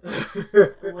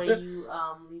section where you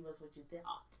leave us what you think.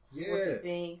 Yes. What you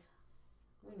think.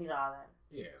 We need all that.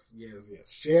 Yes.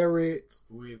 Share it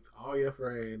with all your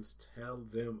friends. Tell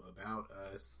them about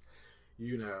us.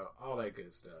 You know, all that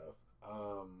good stuff.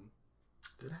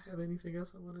 Did I have anything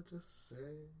else I wanted to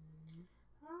say?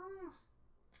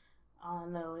 I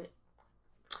know it.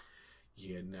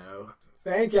 You know.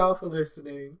 Thank y'all for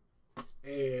listening.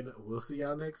 And we'll see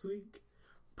y'all next week.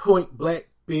 Point black,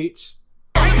 bitch.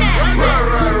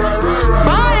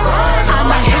 I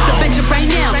might hit the bitch up right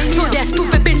now. Told that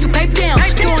stupid bitch to pipe down.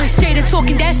 Throwing shade and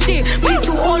talking that shit. Please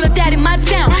do all of that in my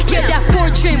town. Yeah, that 4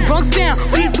 train Bronx bound.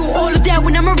 Please do all of that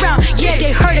when I'm around. Yeah,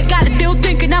 they heard I got a deal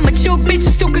thinking I'm a chill bitch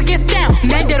who still could get down.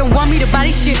 Man, they don't want me to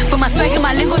body shit. But my swag and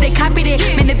my lingo, they copied it.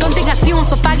 Man, they don't think I see on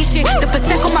some foggy shit. The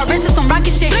Patek on my wrist is some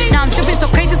rocket shit. Now I'm tripping so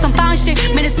crazy, some found shit.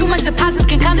 Man, it's too much deposits,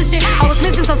 can't count the shit. I was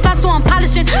missing some spots, so I'm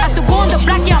polishing. I still go on the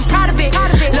block, yeah, I'm proud of it.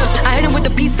 Look, I hit him with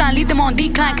the peace sign, leave them on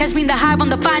decline. Catch me in the hive on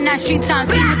the 5-9 street time.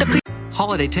 Sitting with the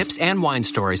Holiday tips and wine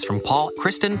stories from Paul,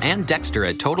 Kristen, and Dexter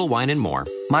at Total Wine & More.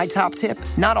 My top tip,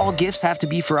 not all gifts have to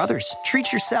be for others.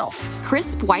 Treat yourself.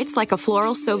 Crisp whites like a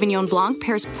floral Sauvignon Blanc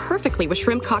pairs perfectly with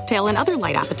shrimp cocktail and other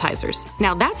light appetizers.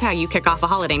 Now that's how you kick off a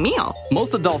holiday meal.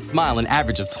 Most adults smile an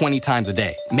average of 20 times a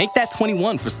day. Make that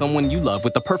 21 for someone you love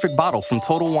with the perfect bottle from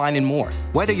Total Wine & More.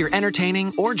 Whether you're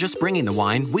entertaining or just bringing the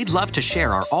wine, we'd love to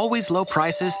share our always low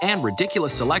prices and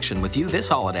ridiculous selection with you this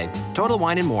holiday. Total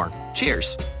Wine & More.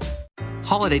 Cheers.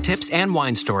 Holiday tips and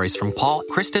wine stories from Paul,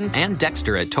 Kristen, and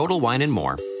Dexter at Total Wine &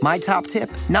 More. My top tip,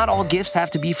 not all gifts have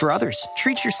to be for others.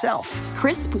 Treat yourself.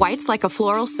 Crisp whites like a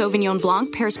floral Sauvignon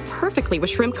Blanc pairs perfectly with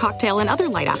shrimp cocktail and other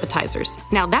light appetizers.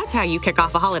 Now that's how you kick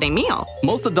off a holiday meal.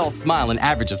 Most adults smile an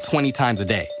average of 20 times a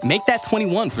day. Make that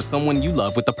 21 for someone you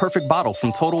love with the perfect bottle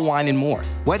from Total Wine & More.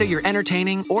 Whether you're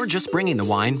entertaining or just bringing the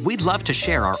wine, we'd love to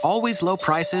share our always low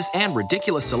prices and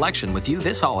ridiculous selection with you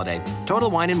this holiday.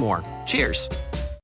 Total Wine & More. Cheers.